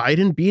watching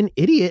Biden be an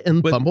idiot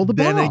and fumble the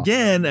ball. Then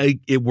again,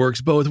 it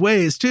works both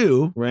ways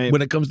too. Right.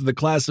 When it comes to the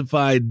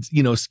classified,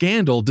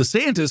 scandal,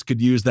 DeSantis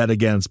could use that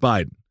against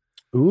Biden.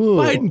 Ooh,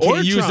 Biden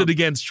can't use Trump. it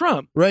against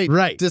Trump. Right.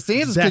 Right.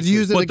 DeSantis could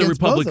use it but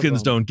against the Republicans both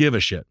of them. don't give a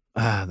shit.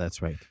 Ah,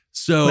 that's right.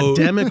 So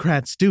But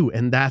Democrats do,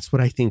 and that's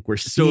what I think we're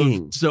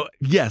seeing. So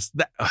yes,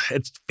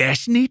 it's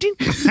fascinating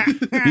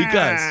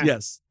because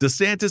yes,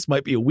 DeSantis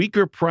might be a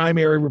weaker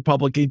primary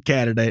Republican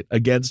candidate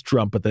against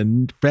Trump, but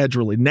then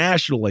federally,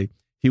 nationally,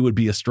 he would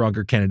be a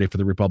stronger candidate for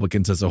the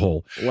Republicans as a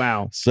whole.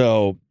 Wow.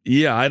 So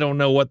yeah, I don't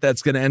know what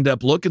that's going to end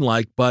up looking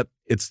like, but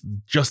it's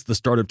just the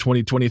start of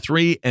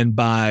 2023, and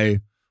by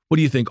what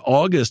do you think,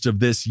 August of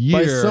this year?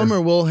 By summer,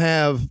 we'll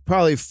have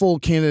probably full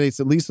candidates,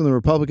 at least on the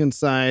Republican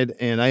side.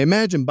 And I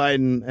imagine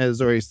Biden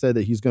has already said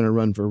that he's going to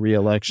run for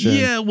re-election.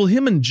 Yeah, well,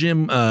 him and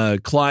Jim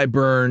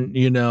Clyburn,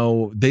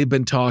 they've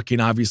been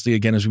talking. Obviously,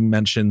 again, as we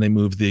mentioned, they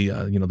moved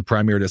the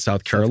primary to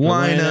South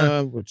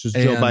Carolina, which is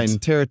Joe Biden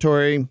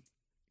territory.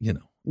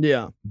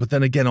 Yeah. But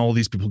then again, all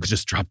these people could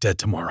just drop dead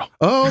tomorrow.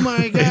 Oh,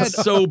 my God.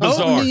 It's so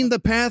bizarre. Opening the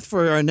path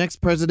for our next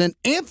president,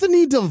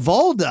 Anthony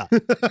DeValda.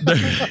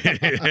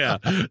 Yeah.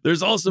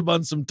 There's also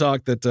been some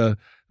talk that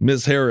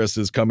Ms. Harris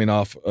is coming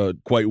off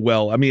quite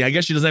well. I mean, I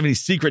guess she doesn't have any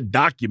secret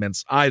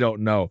documents. I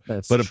don't know.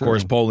 That's but of true.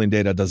 course, polling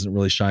data doesn't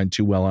really shine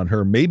too well on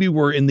her. Maybe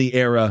we're in the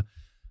era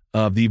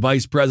of the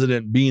vice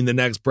president being the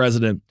next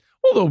president.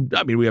 Although,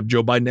 I mean, we have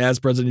Joe Biden as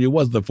president. He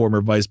was the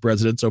former vice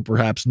president, so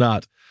perhaps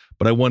not.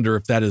 But I wonder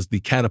if that is the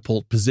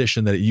catapult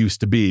position that it used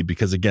to be,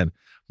 because, again,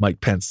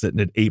 Mike Pence sitting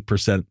at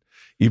 8%,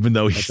 even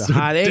though he so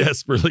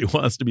desperately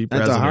wants to be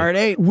president. That's a hard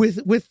 8.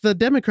 With the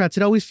Democrats,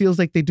 it always feels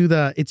like they do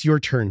the "it's your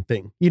turn"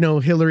 thing.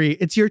 Hillary,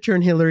 it's your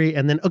turn, Hillary,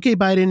 and then okay,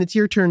 Biden, it's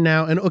your turn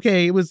now, and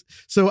okay, it was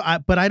so.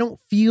 But I don't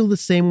feel the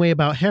same way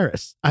about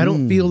Harris. I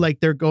don't feel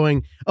like they're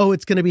going, "Oh,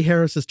 it's going to be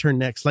Harris's turn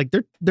next." Like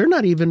they're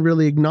not even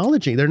really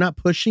acknowledging. They're not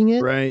pushing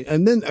it, right?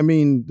 And then I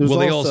mean,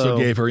 they also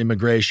gave her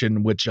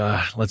immigration, which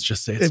let's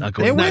just say it's not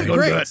going. It went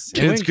great.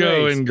 It's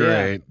going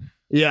great.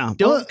 Yeah.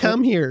 Don't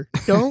come here.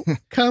 Don't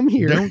come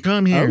here. Don't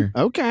come here.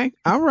 Oh, okay.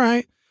 All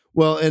right.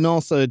 Well, and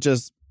also it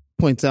just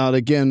points out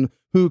again,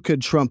 who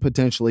could Trump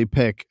potentially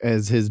pick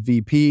as his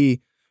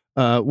VP,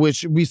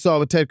 which we saw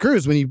with Ted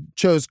Cruz when he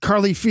chose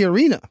Carly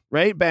Fiorina,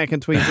 right? Back in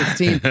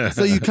 2016.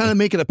 So you kind of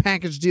make it a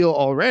package deal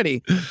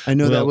already. I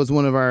know that was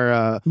one of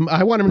our...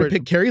 I want him to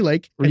pick Carrie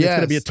Lake, and it's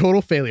going to be a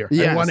total failure.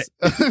 Yes. I want it.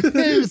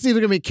 It's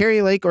either going to be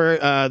Carrie Lake or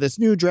this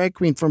new drag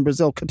queen from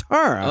Brazil,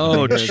 Katara.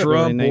 Oh, Trump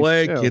really nice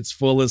Lake, too. it's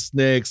full of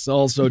snakes.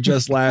 Also,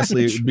 just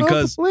lastly,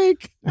 because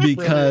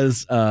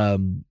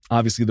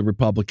obviously the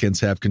Republicans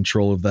have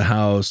control of the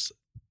House.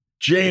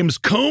 James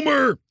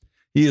Comer,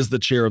 he is the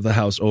chair of the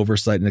House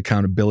Oversight and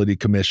Accountability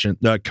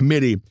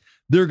Committee.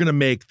 They're going to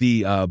make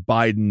the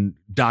Biden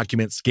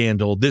document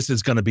scandal. This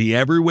is going to be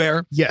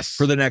everywhere. Yes.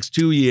 For the next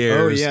 2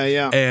 years. Oh,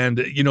 yeah.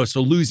 And,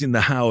 so losing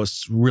the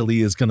House really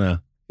is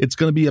it's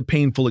going to be a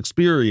painful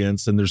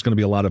experience. And there's going to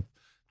be a lot of,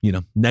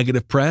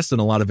 negative press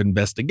and a lot of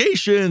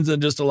investigations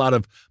and just a lot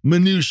of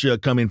minutia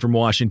coming from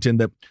Washington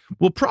that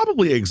will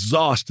probably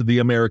exhaust the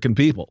American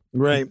people.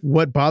 Right.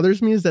 What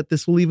bothers me is that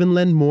this will even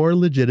lend more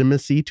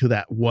legitimacy to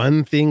that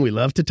one thing we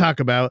love to talk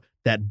about,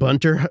 that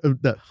Bunter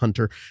Biden.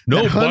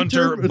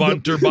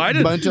 Bunter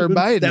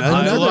Biden,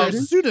 another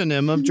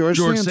pseudonym of George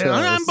Santos.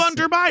 I'm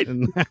Bunter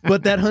Biden.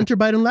 But that Hunter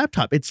Biden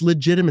laptop, it's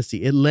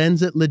legitimacy. It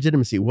lends it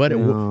legitimacy.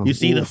 You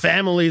see the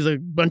family's a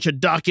bunch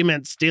of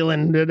documents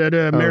stealing,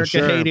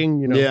 America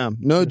hating. Yeah.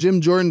 No,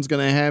 Jim Jordan's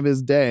going to have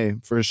his day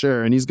for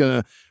sure. And he's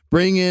going to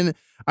bring in,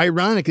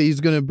 ironically, he's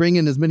going to bring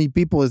in as many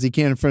people as he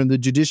can from the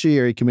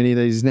Judiciary Committee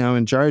that he's now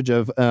in charge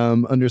of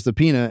under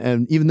subpoena.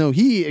 And even though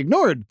he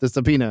ignored the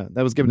subpoena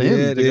that was given to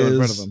him to go in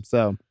front of him.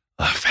 So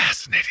a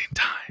fascinating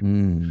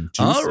time.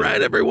 All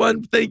right,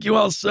 everyone. Thank you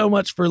all so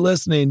much for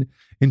listening.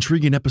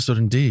 Intriguing episode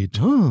indeed.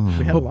 Oh,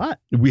 we have a lot.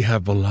 We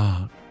have a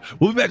lot.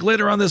 We'll be back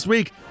later on this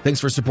week. Thanks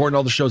for supporting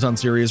all the shows on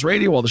Sirius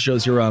Radio, all the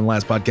shows here on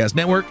Last Podcast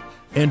Network.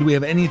 And do we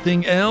have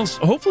anything else?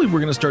 Hopefully, we're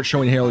going to start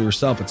showing Hail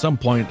Yourself at some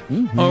point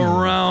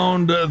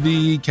around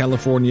the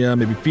California,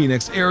 maybe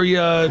Phoenix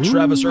area.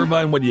 Travis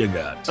Irvine, what do you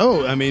got?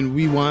 Oh, I mean,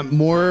 we want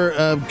more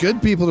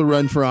good people to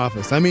run for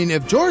office. I mean,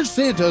 if George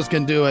Santos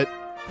can do it,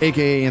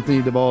 a.k.a.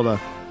 Anthony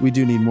DeValda, we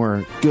do need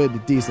more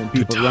good, decent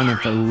people running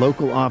for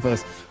local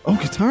office. Oh,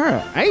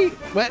 Katara.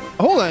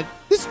 Hold on.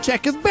 This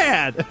check is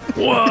bad.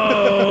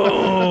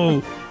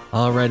 Whoa.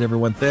 All right,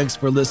 everyone. Thanks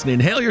for listening.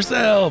 Hail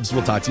yourselves.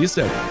 We'll talk to you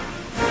soon.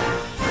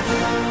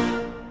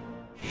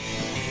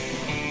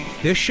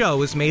 This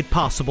show is made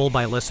possible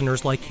by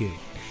listeners like you.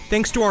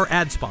 Thanks to our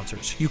ad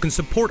sponsors, you can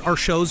support our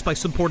shows by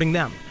supporting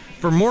them.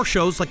 For more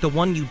shows like the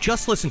one you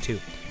just listened to,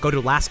 go to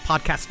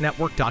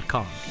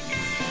lastpodcastnetwork.com.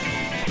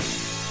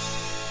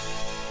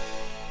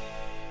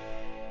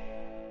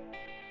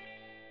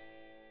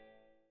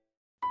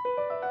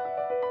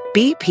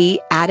 BP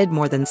added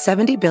more than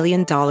 $70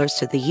 billion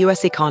to the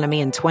U.S. economy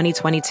in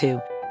 2022.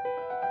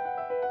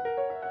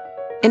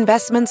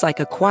 Investments like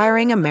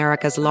acquiring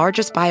America's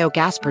largest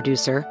biogas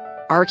producer,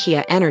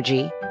 Archaea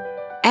Energy,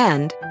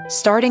 and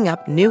starting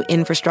up new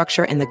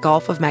infrastructure in the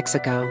Gulf of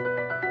Mexico.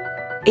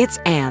 It's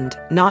and,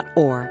 not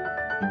or.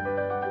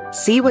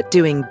 See what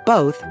doing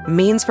both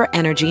means for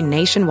energy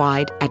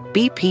nationwide at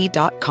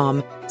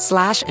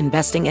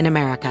bp.com/investing in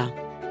America.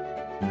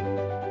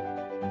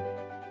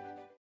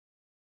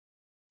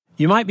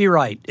 You might be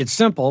right. It's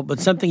simple,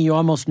 but something you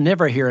almost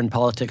never hear in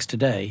politics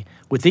today,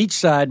 with each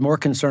side more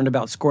concerned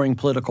about scoring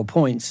political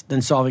points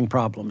than solving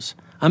problems.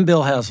 I'm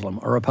Bill Haslam,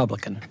 a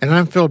Republican. And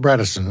I'm Phil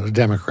Bredesen, a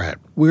Democrat.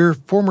 We're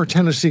former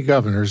Tennessee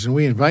governors, and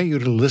we invite you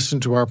to listen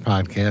to our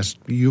podcast,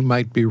 You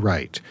Might Be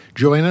Right.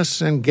 Join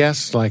us and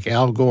guests like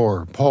Al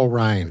Gore, Paul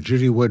Ryan,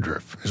 Judy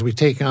Woodruff, as we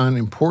take on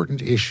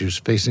important issues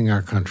facing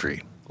our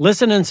country.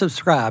 Listen and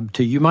subscribe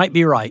to You Might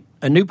Be Right,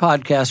 a new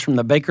podcast from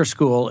the Baker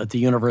School at the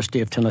University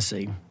of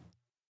Tennessee.